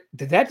 Did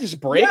that just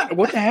break? Yeah.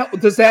 What the hell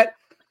does that?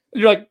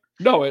 You're like,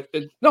 no,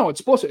 it's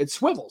supposed to. It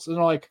swivels, and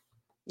they're like,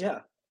 yeah.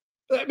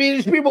 I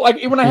mean, people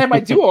like when I had my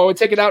Duo, I would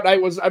take it out.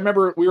 And I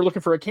remember we were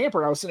looking for a camper,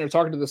 and I was sitting there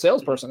talking to the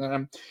salesperson,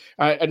 and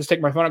I just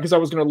take my phone out because I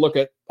was going to look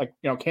at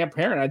Camp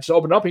Parent. I just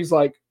opened up. He's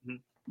like,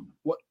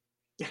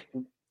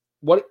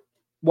 "What?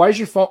 Why is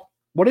your phone?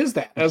 What is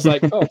that?" And I was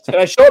like, "Oh," and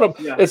I showed him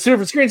it's two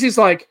different screens. He's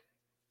like,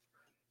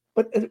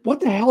 "But what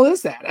the hell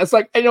is that?" I was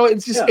like,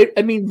 it's just.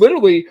 I mean,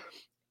 literally,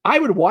 I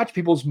would watch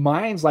people's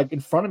minds like in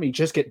front of me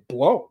just get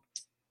blown,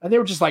 and they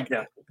were just like,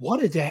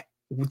 "What is that?"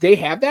 They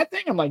have that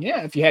thing. I'm like,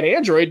 yeah. If you had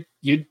Android,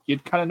 you'd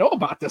kind of know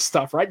about this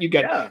stuff, right? You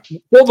get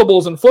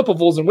foldables and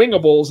flippables and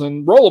wingables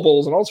and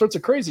rollables and all sorts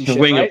of crazy shit.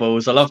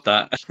 Wingables, right? I love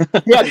that.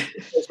 Yeah,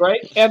 right.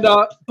 And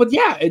but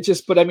yeah, it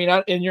just. But I mean,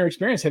 in your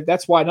experience,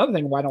 that's why another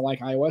thing why I don't like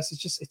iOS is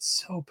just it's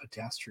so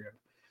pedestrian.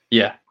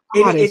 Yeah,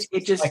 God, it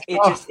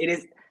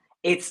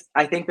is.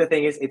 I think the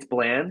thing is, it's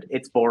bland,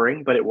 it's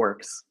boring, but it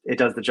works. It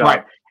does the job.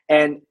 Right.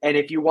 And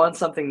if you want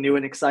something new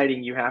and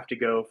exciting, you have to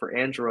go for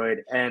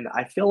Android. And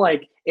I feel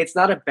like it's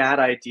not a bad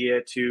idea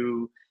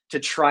to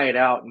try it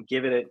out and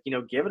give it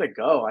a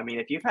go. I mean,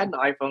 if you've had an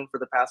iPhone for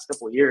the past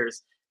couple of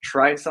years,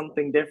 try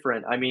something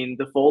different. I mean,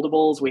 the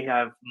foldables, we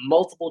have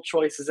multiple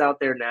choices out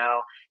there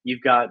now.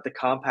 You've got the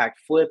compact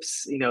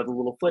flips, the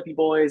little flippy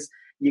boys.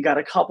 You got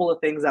a couple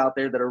of things out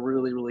there that are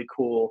really, really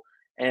cool.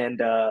 And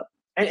the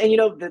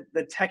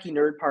techie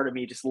nerd part of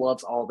me just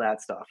loves all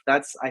that stuff.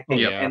 That's, I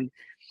think,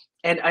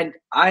 and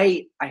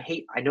I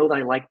know that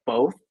I like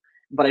both,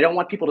 but I don't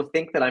want people to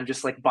think that I'm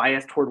just like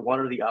biased toward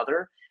one or the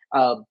other.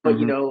 But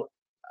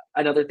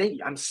another thing,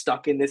 I'm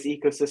stuck in this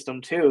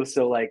ecosystem too.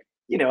 So like,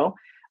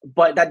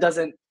 but that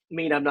doesn't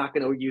mean I'm not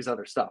going to use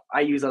other stuff. I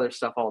use other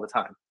stuff all the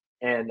time,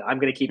 and I'm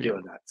going to keep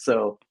doing that.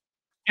 So.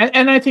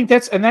 And I think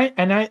that's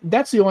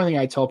that's the only thing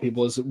I tell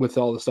people is with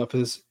all this stuff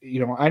is,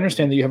 I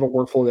understand that you have a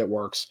workflow that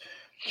works,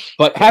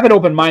 but have an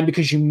open mind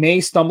because you may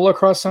stumble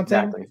across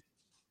something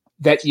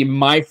that you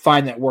might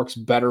find that works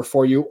better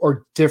for you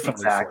or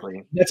differently.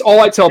 Exactly. That's all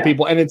I tell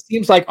people. And it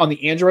seems like on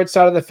the Android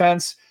side of the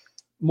fence,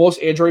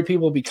 most Android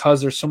people, because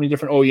there's so many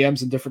different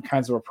OEMs and different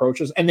kinds of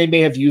approaches, and they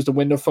may have used a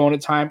Windows phone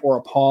at time or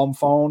a Palm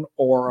phone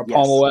or a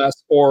Palm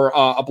OS or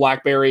a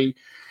BlackBerry,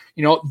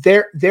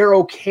 they're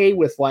okay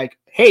with like,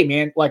 hey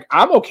man, like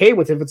I'm okay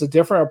with if it's a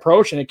different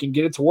approach and it can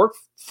get it to work,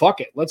 fuck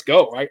it, let's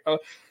go. Right.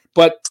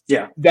 But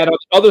that on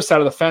the other side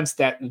of the fence,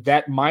 that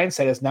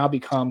mindset has now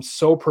become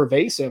so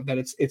pervasive that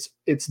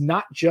it's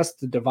not just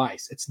the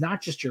device, it's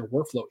not just your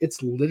workflow,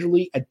 it's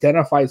literally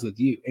identifies with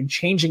you, and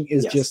changing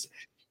is just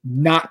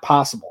not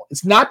possible.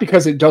 It's not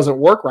because it doesn't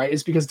work right;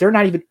 it's because they're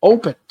not even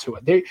open to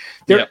it.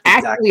 They're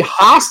actively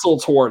hostile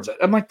towards it.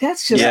 I'm like,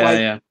 that's just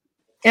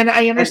and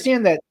I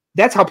understand that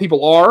that's how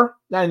people are.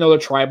 I know they're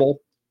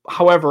tribal.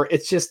 However,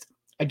 it's just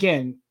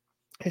again.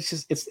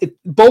 It's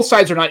both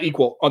sides are not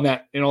equal on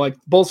that. Like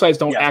both sides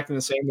don't act in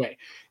the same way.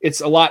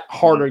 It's a lot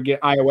harder to get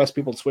iOS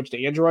people to switch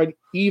to Android,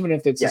 even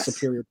if it's a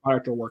superior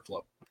product or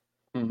workflow.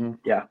 Mm-hmm.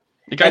 Yeah.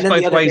 It goes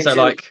both ways.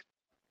 Go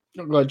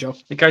ahead, Joe.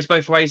 It goes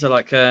both ways.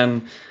 Like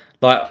I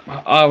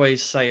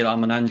always say that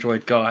I'm an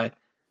Android guy,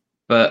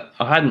 but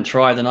I hadn't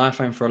tried an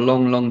iPhone for a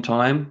long, long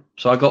time.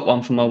 So I got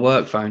one for my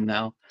work phone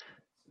now.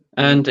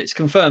 And it's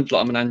confirmed that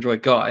I'm an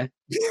Android guy,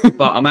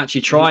 but I'm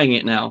actually trying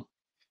it now.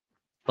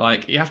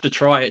 Like you have to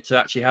try it to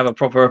actually have a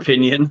proper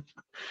opinion.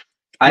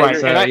 Right.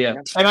 So,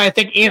 and I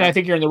think Ian, I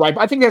think you're in the right.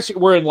 I think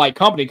we're in like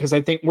company because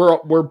I think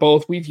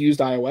we've used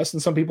iOS,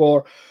 and some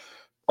people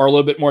are a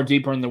little bit more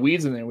deeper in the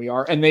weeds than we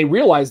are, and they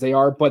realize they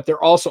are, but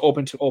they're also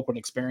open to open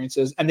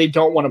experiences, and they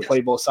don't want to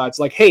play both sides.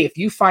 Like, hey, if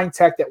you find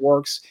tech that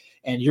works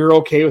and you're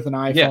okay with an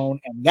iPhone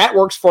and that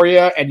works for you,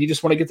 and you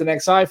just want to get the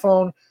next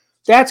iPhone,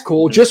 that's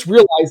cool. Mm-hmm. Just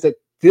realize that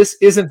this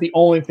isn't the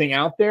only thing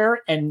out there,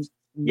 and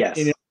at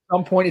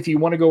some point, if you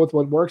want to go with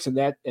what works and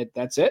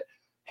that's it,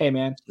 hey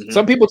man. Mm-hmm.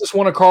 Some people just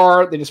want a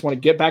car. They just want to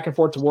get back and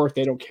forth to work.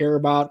 They don't care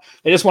about.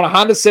 They just want a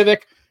Honda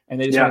Civic, and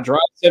they just want to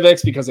drive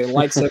Civics because they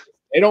like Civics.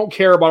 They don't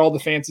care about all the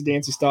fancy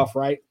dancy stuff,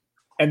 right?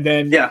 And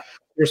then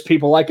there's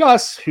people like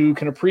us who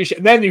can appreciate.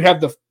 And then you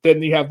have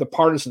the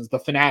partisans, the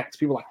fanatics.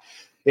 People like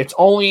it's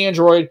only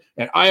Android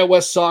and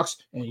iOS sucks,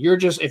 and you're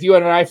just if you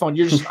had an iPhone,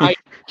 you're just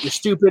you're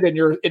stupid and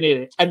you're an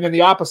idiot. And then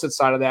the opposite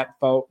side of that,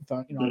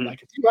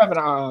 like if you have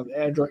an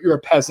Android, you're a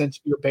peasant,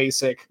 you're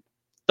basic.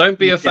 Don't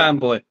be a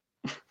fanboy.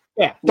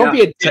 Yeah, don't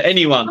be a to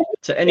anyone.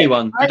 You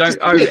don't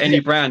own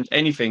any brand,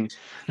 anything.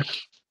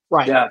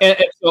 Right. Yeah. And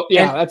so,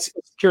 that's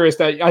curious.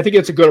 That I think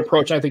it's a good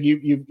approach. I think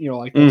you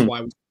like that's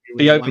why we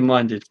be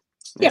open-minded.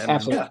 Yeah,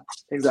 absolutely. Yeah,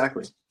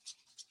 exactly.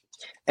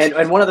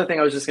 And one other thing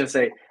I was just going to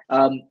say,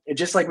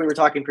 just like we were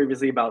talking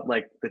previously about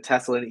like the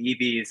Tesla and the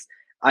EVs,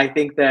 I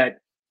think that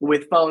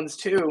with phones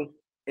too,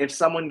 if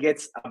someone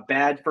gets a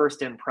bad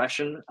first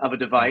impression of a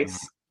device,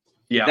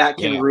 that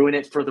can ruin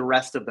it for the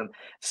rest of them.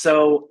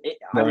 So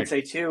I would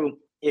say too,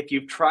 if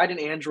you've tried an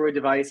Android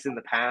device in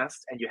the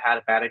past and you had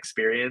a bad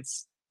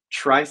experience,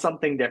 try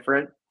something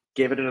different,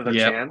 give it another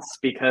chance,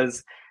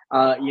 because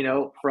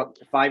from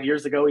 5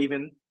 years ago,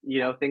 even,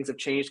 things have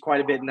changed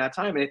quite a bit in that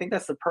time. And I think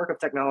that's the perk of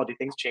technology.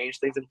 Things change,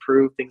 things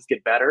improve, things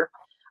get better.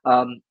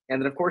 And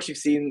then of course you've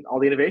seen all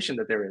the innovation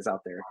that there is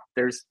out there.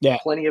 There's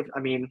plenty of,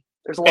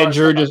 There's a lot of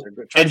stuff out there.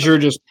 You're just, Drew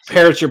just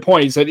parrots your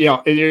point. He said,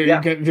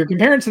 if you're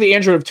comparing to the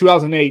Android of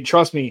 2008,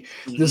 trust me,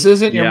 this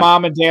isn't your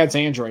mom and dad's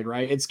Android,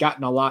 right? It's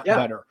gotten a lot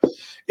better.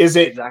 Is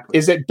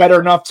it better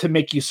enough to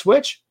make you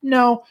switch?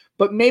 No,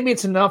 but maybe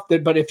it's enough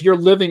but if you're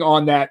living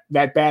on that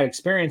bad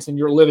experience and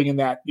you're living in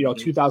that,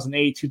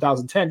 2008,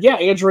 2010,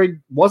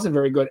 Android wasn't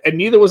very good. And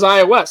neither was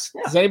iOS.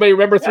 Does anybody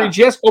remember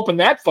 3GS? Open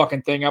that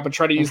fucking thing up and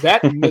try to use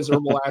that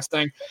miserable ass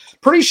thing.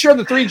 Pretty sure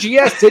the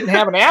 3GS didn't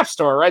have an app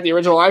store, right? The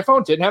original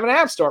iPhone didn't have an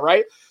app store,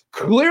 right?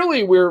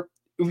 Clearly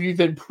we've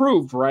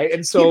improved, right?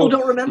 And so people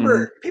don't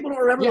remember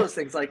those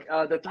things. Like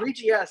the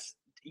 3GS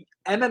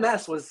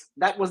MMS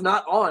was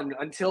not on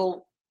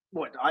until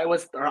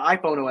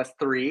iPhone OS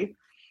 3.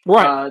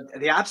 Right.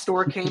 The App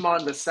Store came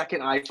on the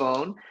second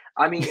iPhone.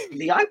 I mean,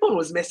 the iPhone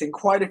was missing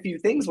quite a few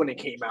things when it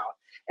came out.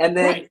 And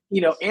then,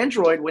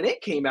 Android, when it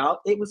came out,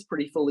 it was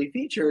pretty fully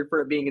featured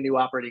for it being a new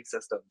operating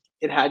system.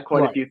 It had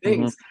quite a few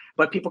things,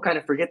 but people kind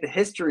of forget the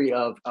history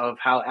of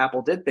how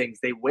Apple did things.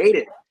 They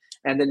waited.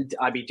 And then,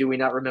 do we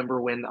not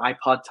remember when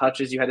iPod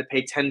Touches, you had to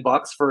pay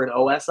 $10 for an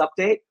OS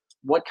update?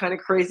 What kind of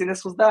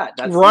craziness was that?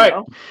 That's right.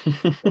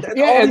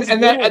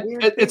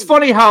 It's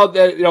funny how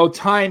that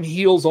time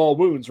heals all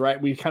wounds, right?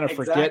 We kind of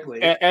forget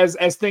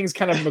as things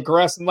kind of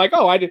progress and like,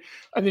 and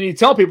then you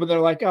tell people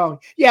they're like, oh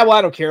yeah, well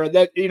I don't care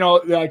that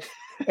like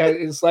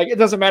it's like it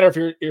doesn't matter if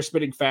you're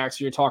spitting facts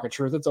or you're talking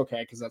truth. It's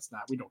okay because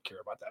we don't care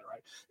about that,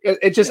 right?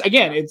 It just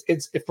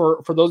it's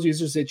for those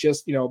users it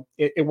just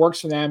it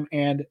works for them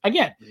and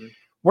again.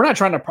 I'm not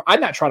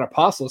trying to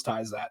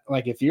proselytize that.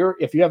 Like if you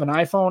have an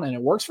iPhone and it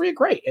works for you,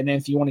 great. And then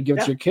if you want to give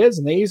it to your kids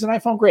and they use an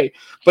iPhone, great.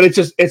 But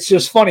it's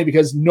just funny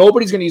because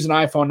nobody's going to use an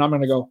iPhone and I'm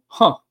going to go,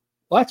 well,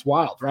 that's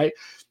wild, right?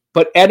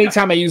 But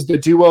anytime I use the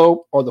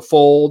Duo or the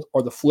Fold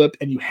or the Flip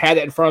and you had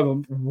it in front of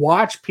them,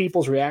 watch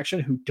people's reaction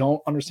who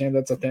don't understand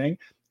that's a thing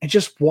and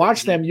just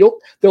watch them.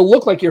 They'll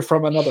look like you're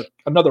from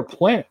another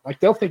planet. Like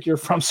they'll think you're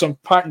from some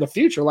part in the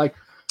future. Like,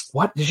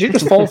 what? Did you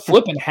just fold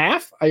Flip in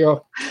half? I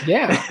go,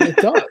 yeah, it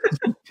does.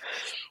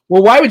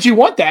 Well, why would you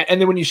want that?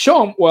 And then when you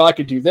show them, well, I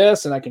could do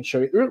this and I can show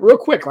you real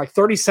quick, like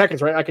 30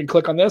 seconds, right? I can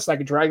click on this and I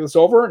can drag this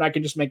over and I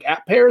can just make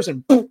app pairs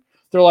and boom,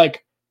 they're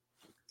like,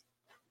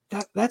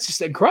 that's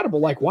just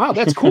incredible. Like, wow,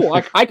 that's cool.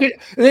 Like I could,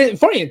 and then,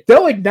 funny,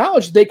 they'll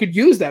acknowledge they could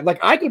use that. Like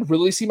I could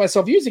really see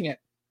myself using it.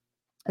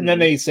 And then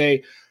they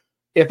say,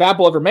 if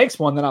Apple ever makes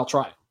one, then I'll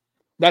try it.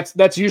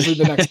 That's usually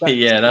the next step.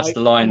 That's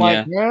the line.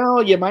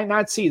 Well, you might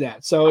not see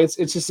that. So it's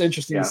just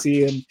interesting to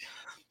see. And,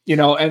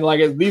 and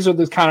like these are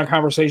the kind of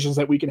conversations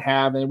that we can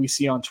have and we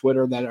see on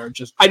Twitter that are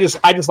just, I just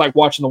like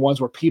watching the ones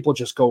where people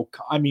just go,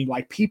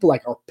 like people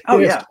like are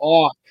pissed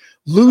off,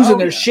 losing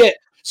their shit,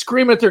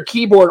 screaming at their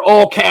keyboard,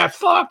 all caps,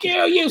 fuck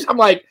you. I'm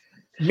like,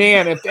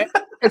 man,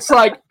 it's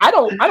like, I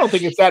don't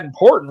think it's that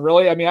important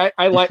really. I mean,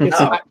 I like,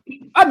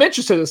 I'm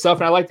interested in stuff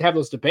and I like to have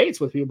those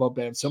debates with people,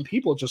 but some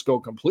people just go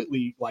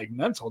completely like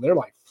mental. They're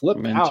like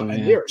flipping out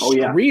and they're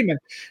screaming,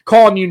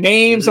 calling you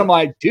names. I'm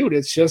like, dude,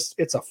 it's a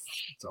phone.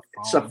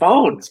 It's a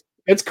phone.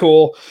 It's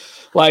cool.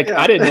 Like,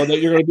 I didn't know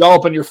that you're going to be all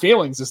up in your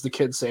feelings, as the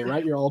kids say,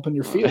 right? You're all up in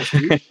your feels,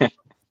 dude.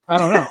 I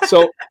don't know.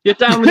 So you're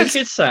down with the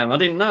kids, Sam. I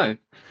didn't know.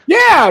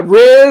 Yeah,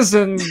 Riz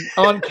and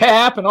on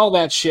cap and all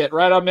that shit,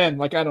 right? I'm in.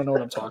 Like, I don't know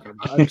what I'm talking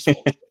about.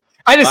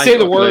 I just say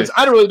the words.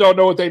 I really don't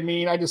know what they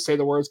mean. I just say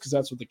the words because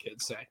that's what the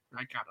kids say.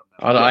 I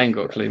don't know. I ain't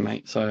got a clue,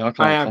 mate. So I can't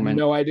comment. I have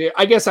no idea.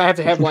 I guess I have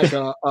to have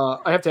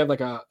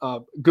like a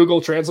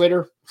Google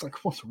translator. It's like,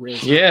 what's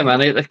Riz? Yeah, man.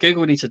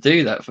 Google needs to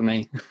do that for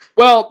me.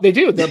 Well, they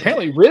do.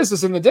 Apparently, Riz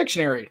is in the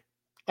dictionary.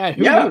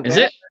 Yeah, is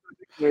it?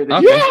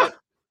 Okay.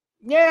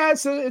 Yeah,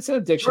 it's in a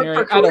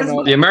dictionary. I don't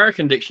know the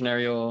American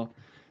dictionary or.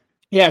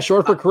 Yeah,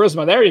 short for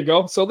charisma. There you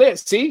go. So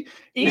see,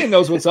 Ian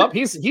knows what's up.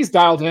 He's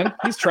dialed in.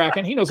 He's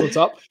tracking. He knows what's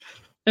up.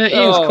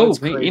 Ian's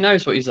cool. He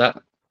knows what he's at.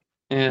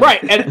 Yeah.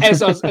 Right, and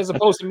as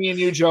opposed to me and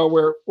you, Joe,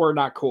 we're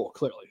not cool.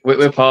 Clearly,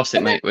 we're past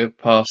it, mate. We're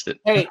past it.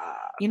 Hey,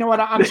 you know what?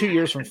 I'm 2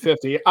 years from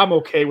 50. I'm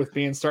okay with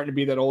starting to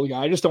be that old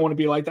guy. I just don't want to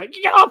be like that.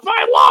 Get off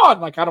my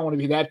lawn! Like I don't want to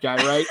be that guy,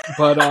 right?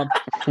 But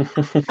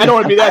I don't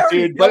want to be that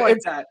dude. But like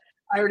that.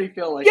 I already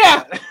feel like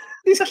that.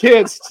 These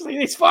kids,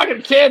 these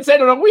fucking kids. I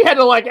don't know. We had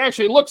to like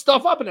actually look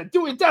stuff up in a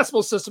Dewey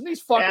Decimal System.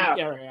 These fucking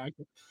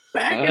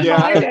back in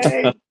my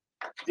day.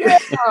 Yeah.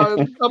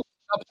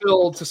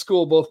 Uphill to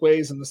school both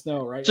ways in the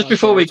snow, right? Just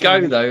before we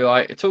go, though,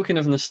 like talking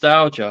of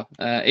nostalgia,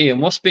 Ian,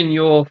 what's been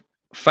your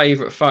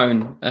favorite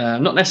phone?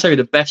 Not necessarily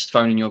the best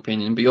phone in your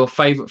opinion, but your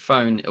favorite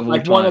phone of all time.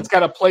 Like one that's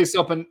got a place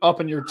up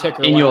in your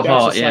ticker, in your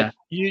heart. Yeah, like,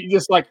 you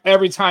just like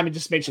every time it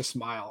just makes you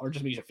smile or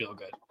just makes you feel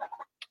good.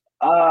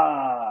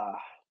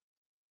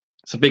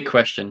 It's a big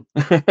question.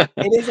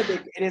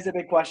 It is a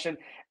big question.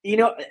 You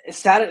know,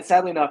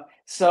 sadly enough,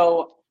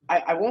 so.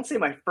 I won't say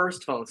my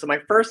first phone. So my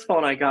first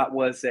phone I got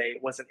was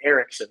an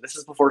Ericsson. This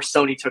is before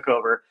Sony took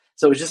over.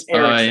 So it was just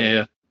Ericsson.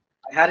 Yeah.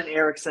 I had an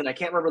Ericsson. I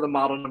can't remember the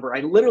model number.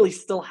 I literally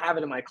still have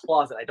it in my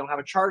closet. I don't have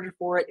a charger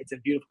for it. It's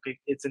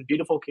in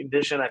beautiful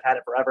condition. I've had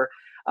it forever.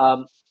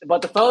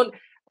 But the phone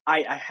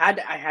I had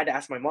to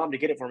ask my mom to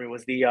get it for me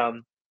was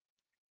the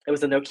It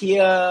was a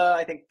Nokia,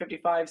 I think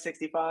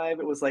 5565.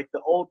 It was like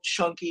the old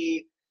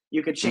chunky.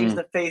 You could change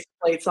the face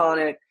plates on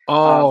it.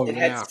 Oh, it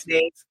yeah. had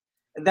snakes.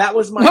 That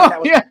was my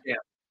Yeah. jam.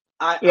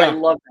 I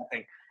love that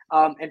thing.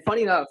 And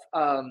funny enough,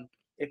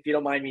 if you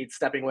don't mind me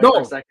stepping away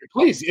for a second.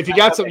 Please, if you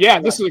got some,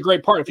 this is a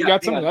great part. If you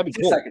got something, that'd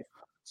be cool. 2 seconds.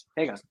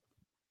 Hang on.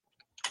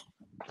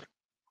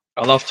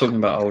 I love talking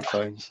about old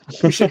phones.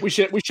 we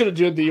should have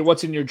done the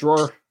what's in your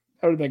drawer.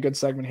 That would have been a good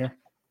segment here.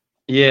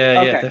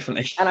 Yeah, yeah,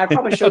 definitely. And I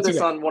probably showed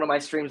this on one of my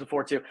streams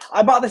before too.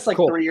 I bought this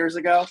 3 years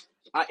ago.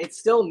 It's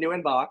still new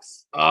in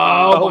box.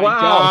 Oh my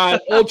God.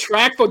 Old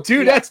track phone.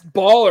 Dude, that's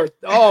baller.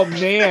 Oh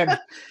man.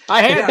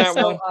 I had that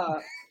one.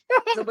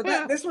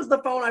 But this was the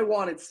phone I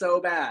wanted so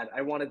bad.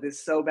 I wanted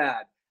this so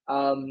bad.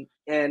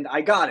 And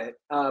I got it.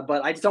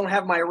 But I just don't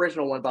have my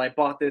original one, but I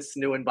bought this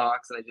new in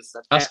box and I just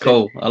That's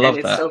cool. I love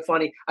that. It's so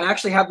funny. I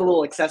actually have the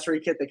little accessory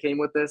kit that came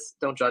with this.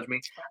 Don't judge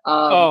me.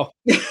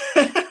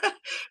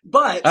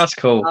 But that's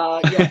cool.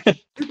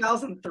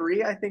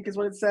 2003, I think is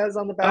what it says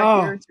on the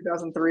back here.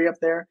 2003 up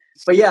there.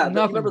 But yeah,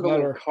 remember the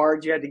little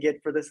cards you had to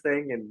get for this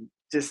thing and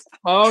just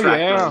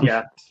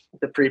the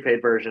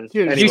prepaid version.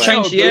 Dude, anyway. You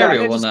changed the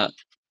aerial on that.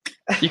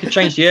 You can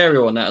change the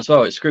aerial on that as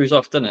well. It screws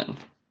off, doesn't it?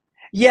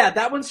 Yeah,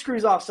 that one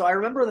screws off. So I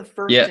remember the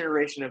first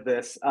generation of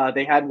this.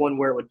 They had one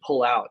where it would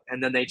pull out,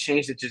 and then they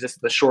changed it to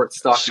just the short,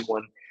 stocky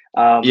one.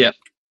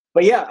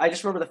 But yeah, I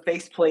just remember the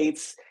face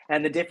plates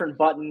and the different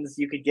buttons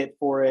you could get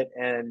for it,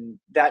 and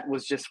that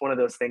was just one of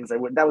those things that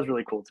was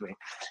really cool to me.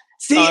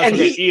 See, and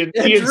Ian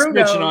Drew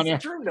knows. on you.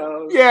 Drew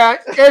knows. Yeah,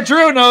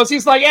 Drew knows.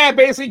 He's like,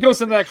 basically he goes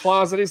into that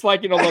closet. He's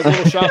like, the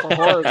little shop of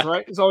horrors,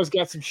 right? He's always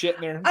got some shit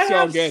in there. I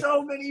have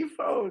so many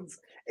phones.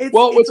 It's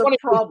a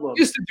problem. We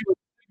used to do a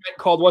segment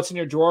called "What's in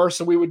Your Drawer,"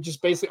 so we would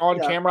just basically on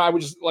camera. I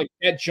would just like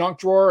that junk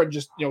drawer and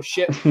just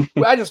shit.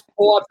 I just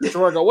pull out the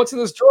drawer, and go, "What's in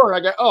this drawer?"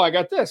 And I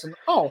got this, and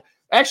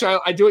actually,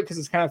 I do it because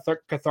it's kind of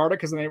cathartic.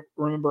 Because then I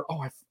remember,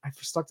 I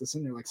stuck this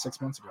in there like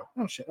 6 months ago.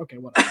 Oh shit, okay,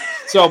 whatever.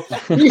 So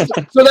that's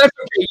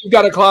okay. You've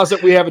got a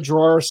closet. We have a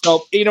drawer.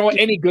 So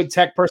any good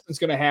tech person is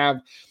going to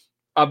have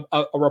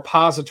a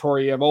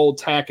repository of old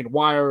tech and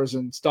wires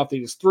and stuff they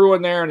just threw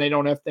in there, and they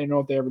know if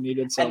they ever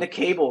needed. So. And the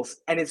cables,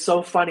 and it's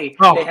so funny.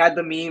 They had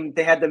the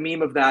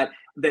meme of that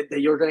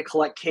you're going to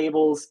collect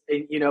cables,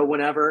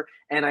 whenever.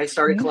 And I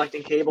started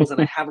collecting cables, and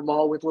I have them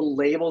all with little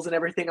labels and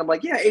everything. I'm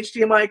like,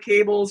 HDMI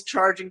cables,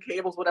 charging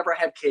cables, whatever. I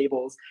have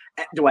cables.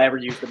 Do I ever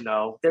use them?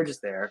 No, they're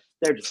just there.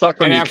 They're just stuck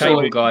on your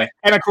cable guy.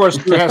 And of course,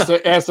 Drew has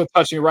to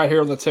touch me right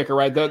here on the ticker,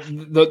 right?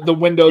 The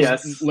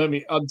Windows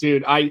limit.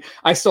 Dude, I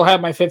still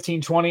have my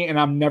 1520, and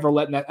I'm never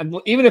letting that. And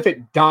even if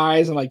it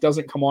dies and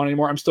doesn't come on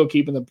anymore, I'm still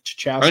keeping the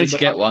chassis. I need to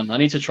get one. I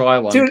need to try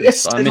one. Dude, I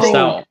missed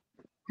out.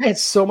 I had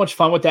so much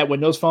fun with that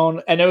Windows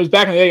phone, and it was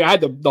back in the day. I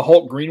had the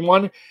Hulk green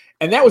one,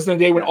 and that was the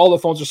day when all the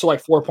phones were still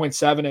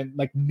 4.7,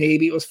 and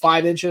maybe it was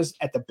 5 inches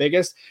at the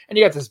biggest. And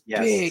you got this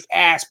big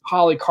ass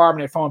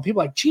polycarbonate phone.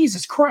 People like,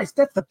 Jesus Christ,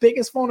 that's the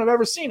biggest phone I've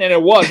ever seen, and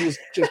it was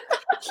just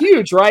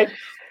huge, right?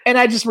 And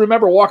I just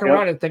remember walking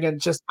around and thinking,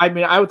 I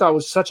thought it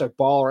was such a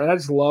baller, and I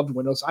just loved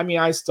Windows.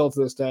 I still to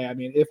this day.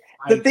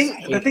 The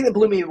thing that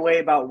blew me away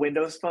about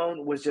Windows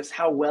Phone was just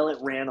how well it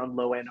ran on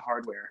low end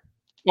hardware.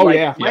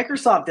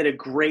 Microsoft did a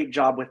great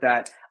job with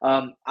that.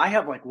 I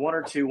have 1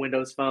 or 2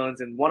 Windows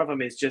phones, and one of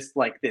them is just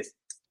this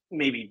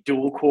maybe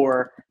dual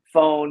core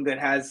phone that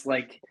has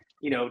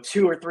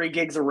 2 or 3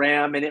 gigs of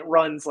RAM, and it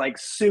runs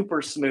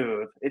super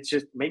smooth. It's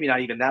just maybe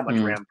not even that much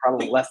RAM,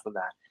 probably less than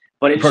that.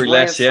 But it just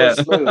runs so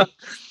smooth.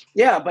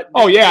 Yeah, but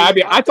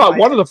I thought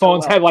one of the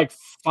phones had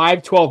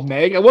 512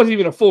 meg. It wasn't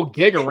even a full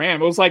gig of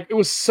RAM. It was it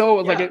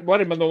might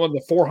have been one of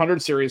the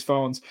 400 series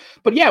phones.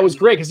 But yeah, it was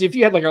great because if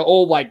you had an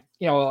old a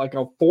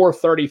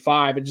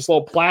 435 and just a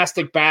little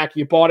plastic back,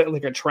 you bought it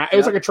like a track. It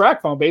was like a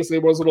track phone basically.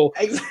 It was a little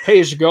pay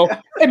as you go.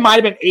 It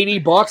might have been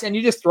 $80, and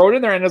you just throw it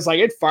in there, and it's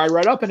it fired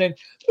right up. And then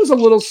it was a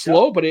little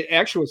slow, but it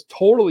actually was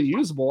totally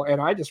usable.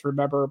 And I just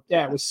remember,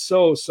 it was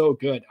so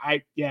good.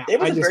 It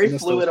was a very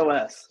fluid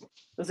OS. It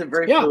was a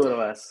very fluid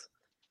OS.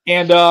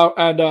 And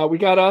we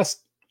got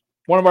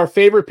one of our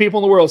favorite people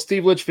in the world,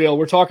 Steve Litchfield.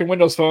 We're talking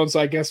Windows phones, so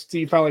I guess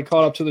Steve finally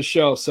caught up to the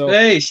show. So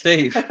hey,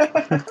 Steve,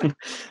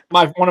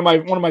 one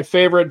of my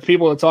favorite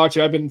people to talk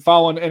to. I've been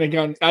following, and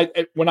again,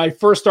 when I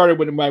first started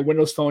with my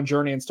Windows phone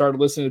journey and started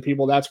listening to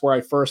people, that's where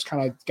I first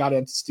kind of got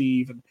into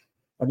Steve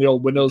and the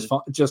old Windows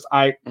phone. Just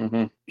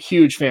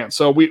huge fan.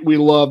 So we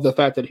love the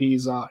fact that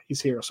he's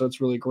here. So it's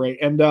really great.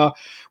 And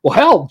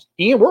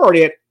Ian, we're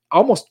already at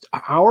almost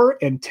an hour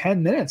and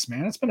 10 minutes,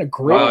 man. It's been a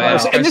great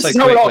and this is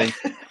how it all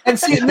and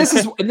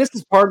this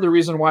is part of the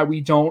reason why we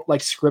don't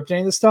script any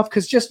of this stuff,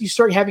 because just you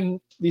start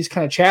having these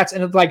kind of chats,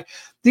 and it's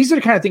these are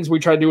the kind of things we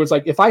try to do. Is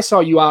if I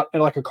saw you out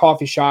at a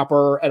coffee shop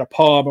or at a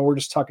pub and we're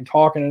just talking,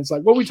 and it's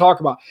what we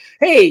talk about.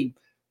 Hey,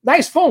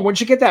 nice phone. When'd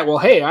you get that? Well,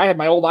 hey, I had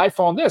my old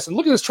iPhone this, and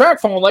look at this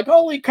track phone.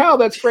 Holy cow,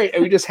 that's great.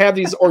 And we just have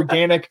these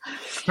organic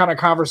kind of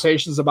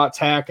conversations about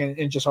tech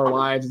and just our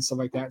lives and stuff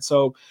like that.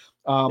 So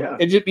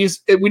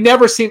we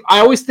never seem. I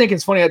always think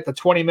it's funny at the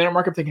 20-minute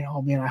mark. I'm thinking,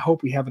 oh man, I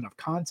hope we have enough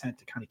content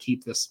to kind of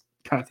keep this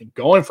kind of thing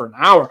going for an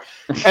hour.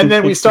 And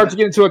then we start to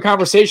get into a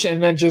conversation,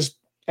 and then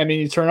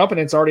you turn up and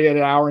it's already at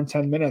an hour and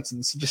 10 minutes. And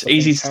it's just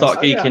easy to start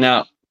geeking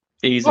out.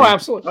 Easy. Oh,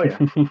 absolutely.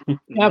 Oh, yeah.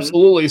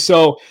 Absolutely.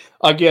 So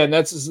again,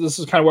 this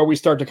is kind of where we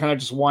start to kind of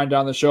just wind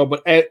down the show.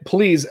 But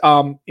please,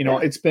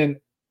 it's been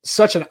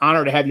such an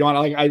honor to have you on.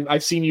 Like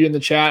I've seen you in the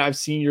chat. I've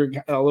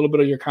seen a little bit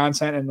of your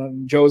content, and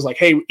then Joe's like,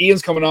 "Hey,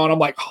 Ian's coming on." I'm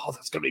like, "Oh,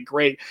 that's gonna be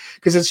great,"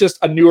 because it's just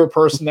a newer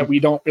person that we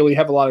don't really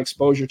have a lot of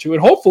exposure to,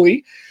 and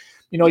hopefully,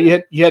 you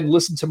hadn't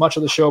listened to much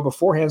of the show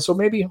beforehand, so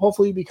maybe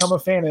hopefully you become a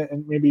fan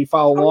and maybe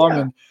follow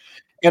along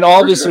and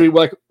obviously,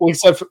 like we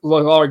said,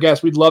 like all our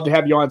guests, we'd love to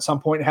have you on at some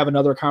point and have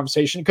another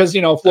conversation because,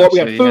 we have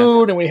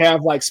food and we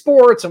have like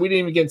sports and we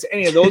didn't even get into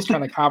any of those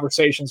kind of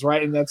conversations,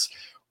 right? And that's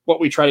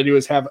what we try to do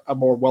is have a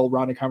more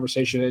well-rounded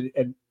conversation.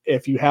 And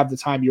if you have the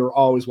time, you're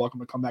always welcome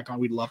to come back on.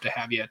 We'd love to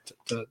have you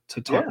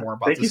to talk more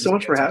about this. Thank you so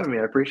much for having me.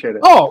 I appreciate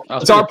it. Oh,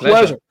 it's our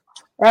pleasure.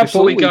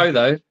 Absolutely. Before we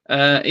go,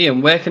 though,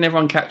 Ian, where can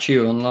everyone catch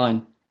you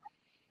online?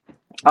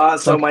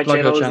 So my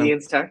channel is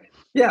Ian's Tech.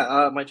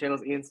 Yeah, my channel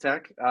is Ian's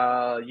Tech,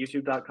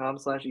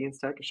 youtube.com/Ian's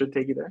Tech. It should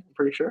take you there, I'm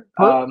pretty sure.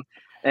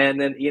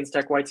 And then Ian's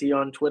Tech YT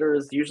on Twitter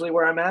is usually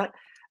where I'm at.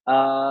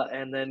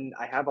 And then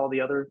I have all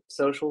the other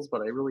socials,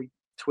 but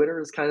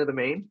Twitter is kind of the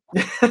main.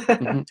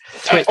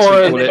 Twix,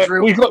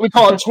 we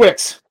call it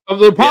Twix.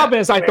 The problem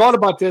is, I thought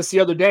about this the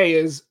other day,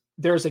 is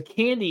there's a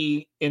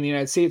candy in the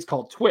United States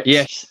called Twix.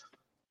 Yes.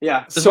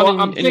 Yeah. There's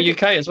one in the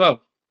UK as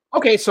well.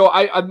 Okay, so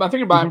I'm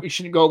thinking about we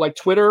should go like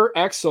Twitter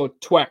X, so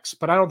Twex,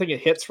 but I don't think it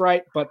hits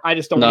right. But I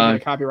just don't want to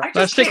get a copyright.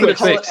 Let's stick with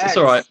Twix. It's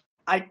all right.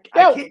 I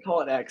can't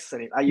call it X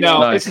anymore.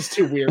 No, this is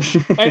too weird.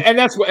 and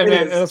that's what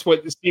that's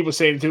what Steve was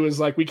saying too.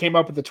 Is like we came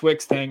up with the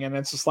Twix thing, and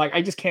it's just like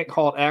I just can't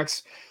call it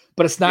X,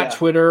 but it's not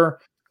Twitter,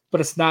 but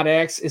it's not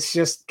X. It's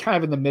just kind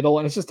of in the middle,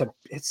 and it's just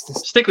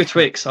stick with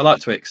Twix. I like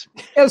Twix.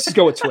 Yeah, let's just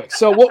go with Twix.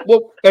 So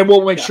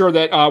we'll make sure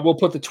that we'll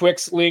put the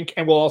Twix link,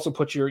 and we'll also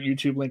put your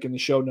YouTube link in the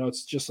show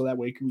notes, just so that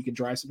way we can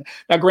drive some.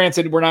 Now,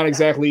 granted, we're not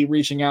exactly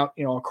reaching out,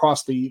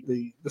 across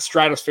the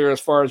stratosphere as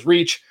far as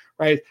reach,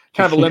 right?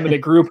 Kind of a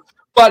limited group.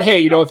 But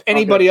hey, if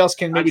anybody else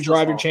can maybe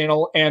drive your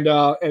channel, and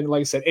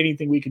like I said,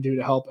 anything we can do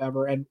to help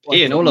ever. And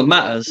Ian, all that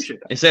matters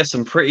is there's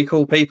some pretty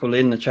cool people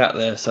in the chat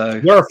there. So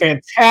there are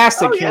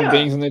fantastic human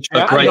beings in the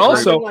chat. And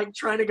also, like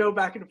trying to go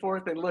back and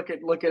forth and look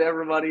at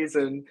everybody's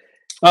and.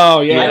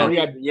 Oh yeah,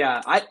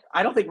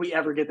 I don't think we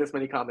ever get this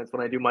many comments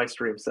when I do my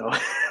stream. So.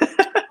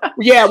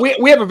 Yeah,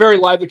 we have a very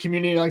lively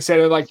community. Like I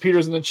said, like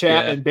Peter's in the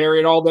chat and Barry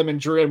and all of them and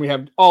Drew, and we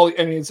have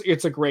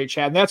it's a great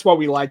chat, and that's why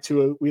we like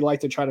to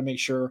try to make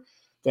sure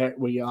that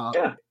we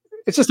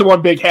it's just a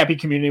one big happy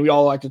community. We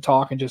all like to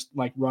talk and just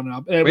like run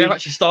up. And we have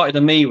actually started a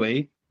MeWe.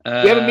 We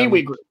have a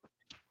MeWe group.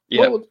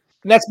 Yeah, and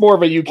that's more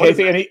of a UK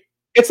thing. And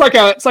it's like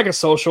a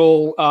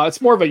social.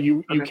 It's more of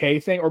a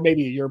UK thing or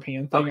maybe a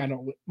European thing. I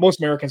don't.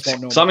 Most Americans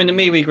won't know. So I'm in the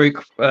MeWe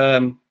group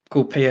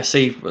called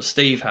PSC, what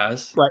Steve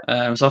has.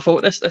 Right. So I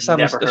thought let's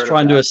try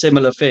and do a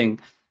similar thing.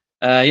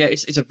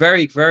 It's a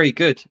very, very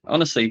good.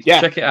 Honestly,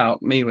 check it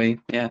out, MeWe.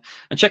 Yeah,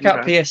 and check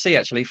out PSC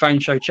actually, Phone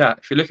Show Chat.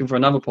 If you're looking for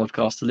another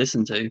podcast to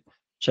listen to,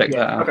 check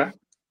that out. Okay.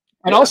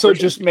 And also,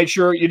 just make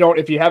sure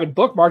if you haven't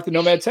bookmarked the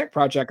Nomad Tech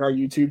Project, our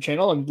YouTube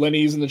channel, and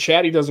Lenny's in the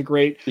chat. He does a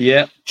great show.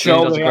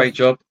 He does a great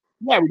job.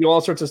 Yeah, we do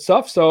all sorts of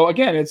stuff. So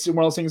again, it's one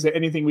of those things that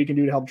anything we can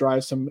do to help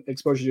drive some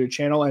exposure to your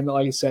channel. And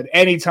like I said,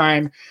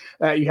 anytime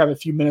you have a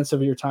few minutes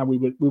of your time, we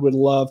would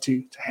love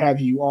to have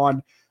you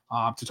on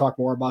to talk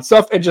more about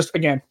stuff. And just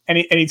again,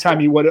 anytime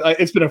you would,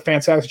 it's been a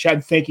fantastic chat.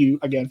 And thank you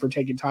again for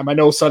taking time. I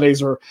know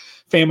Sundays are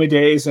family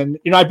days, and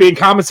you're not being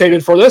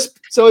compensated for this,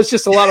 so it's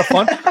just a lot of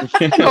fun.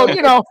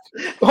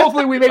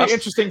 Hopefully we made it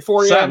interesting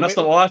for you. Sam, that's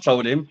not what I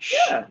told him.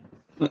 Yeah.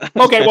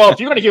 Okay, well, if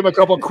you're going to give him a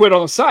couple of quid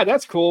on the side,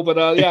 that's cool. But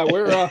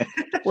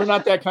we're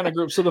not that kind of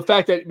group. So the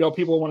fact that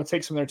people want to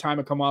take some of their time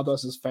and come on with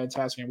us is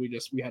fantastic, and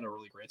we had a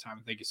really great time.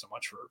 And thank you so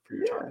much for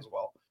your time as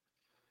well.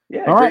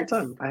 Yeah, all great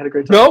time. I had a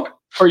great time. Nope.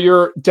 For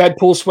your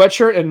Deadpool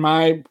sweatshirt and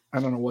I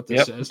don't know what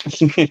this is.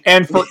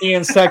 And for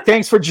Ian's Tech,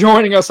 thanks for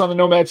joining us on the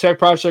Nomad Tech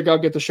Project. I'll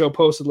get the show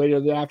posted later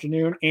in the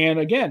afternoon. And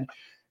again,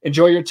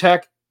 enjoy your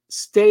tech.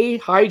 Stay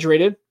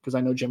hydrated, because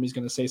I know Jimmy's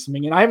going to say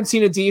something. And I haven't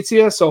seen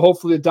Aditya, so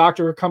hopefully the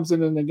doctor comes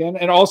in and again.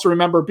 And also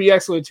remember, be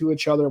excellent to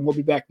each other. And we'll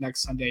be back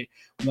next Sunday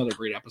with another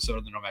great episode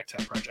of the Nomad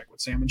Tech Project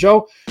with Sam and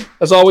Joe.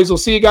 As always, we'll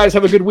see you guys.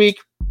 Have a good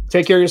week.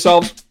 Take care of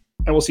yourselves,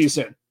 and we'll see you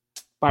soon.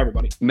 Bye,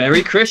 everybody.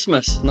 Merry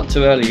Christmas. Not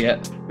too early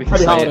yet.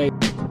 Happy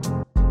holiday.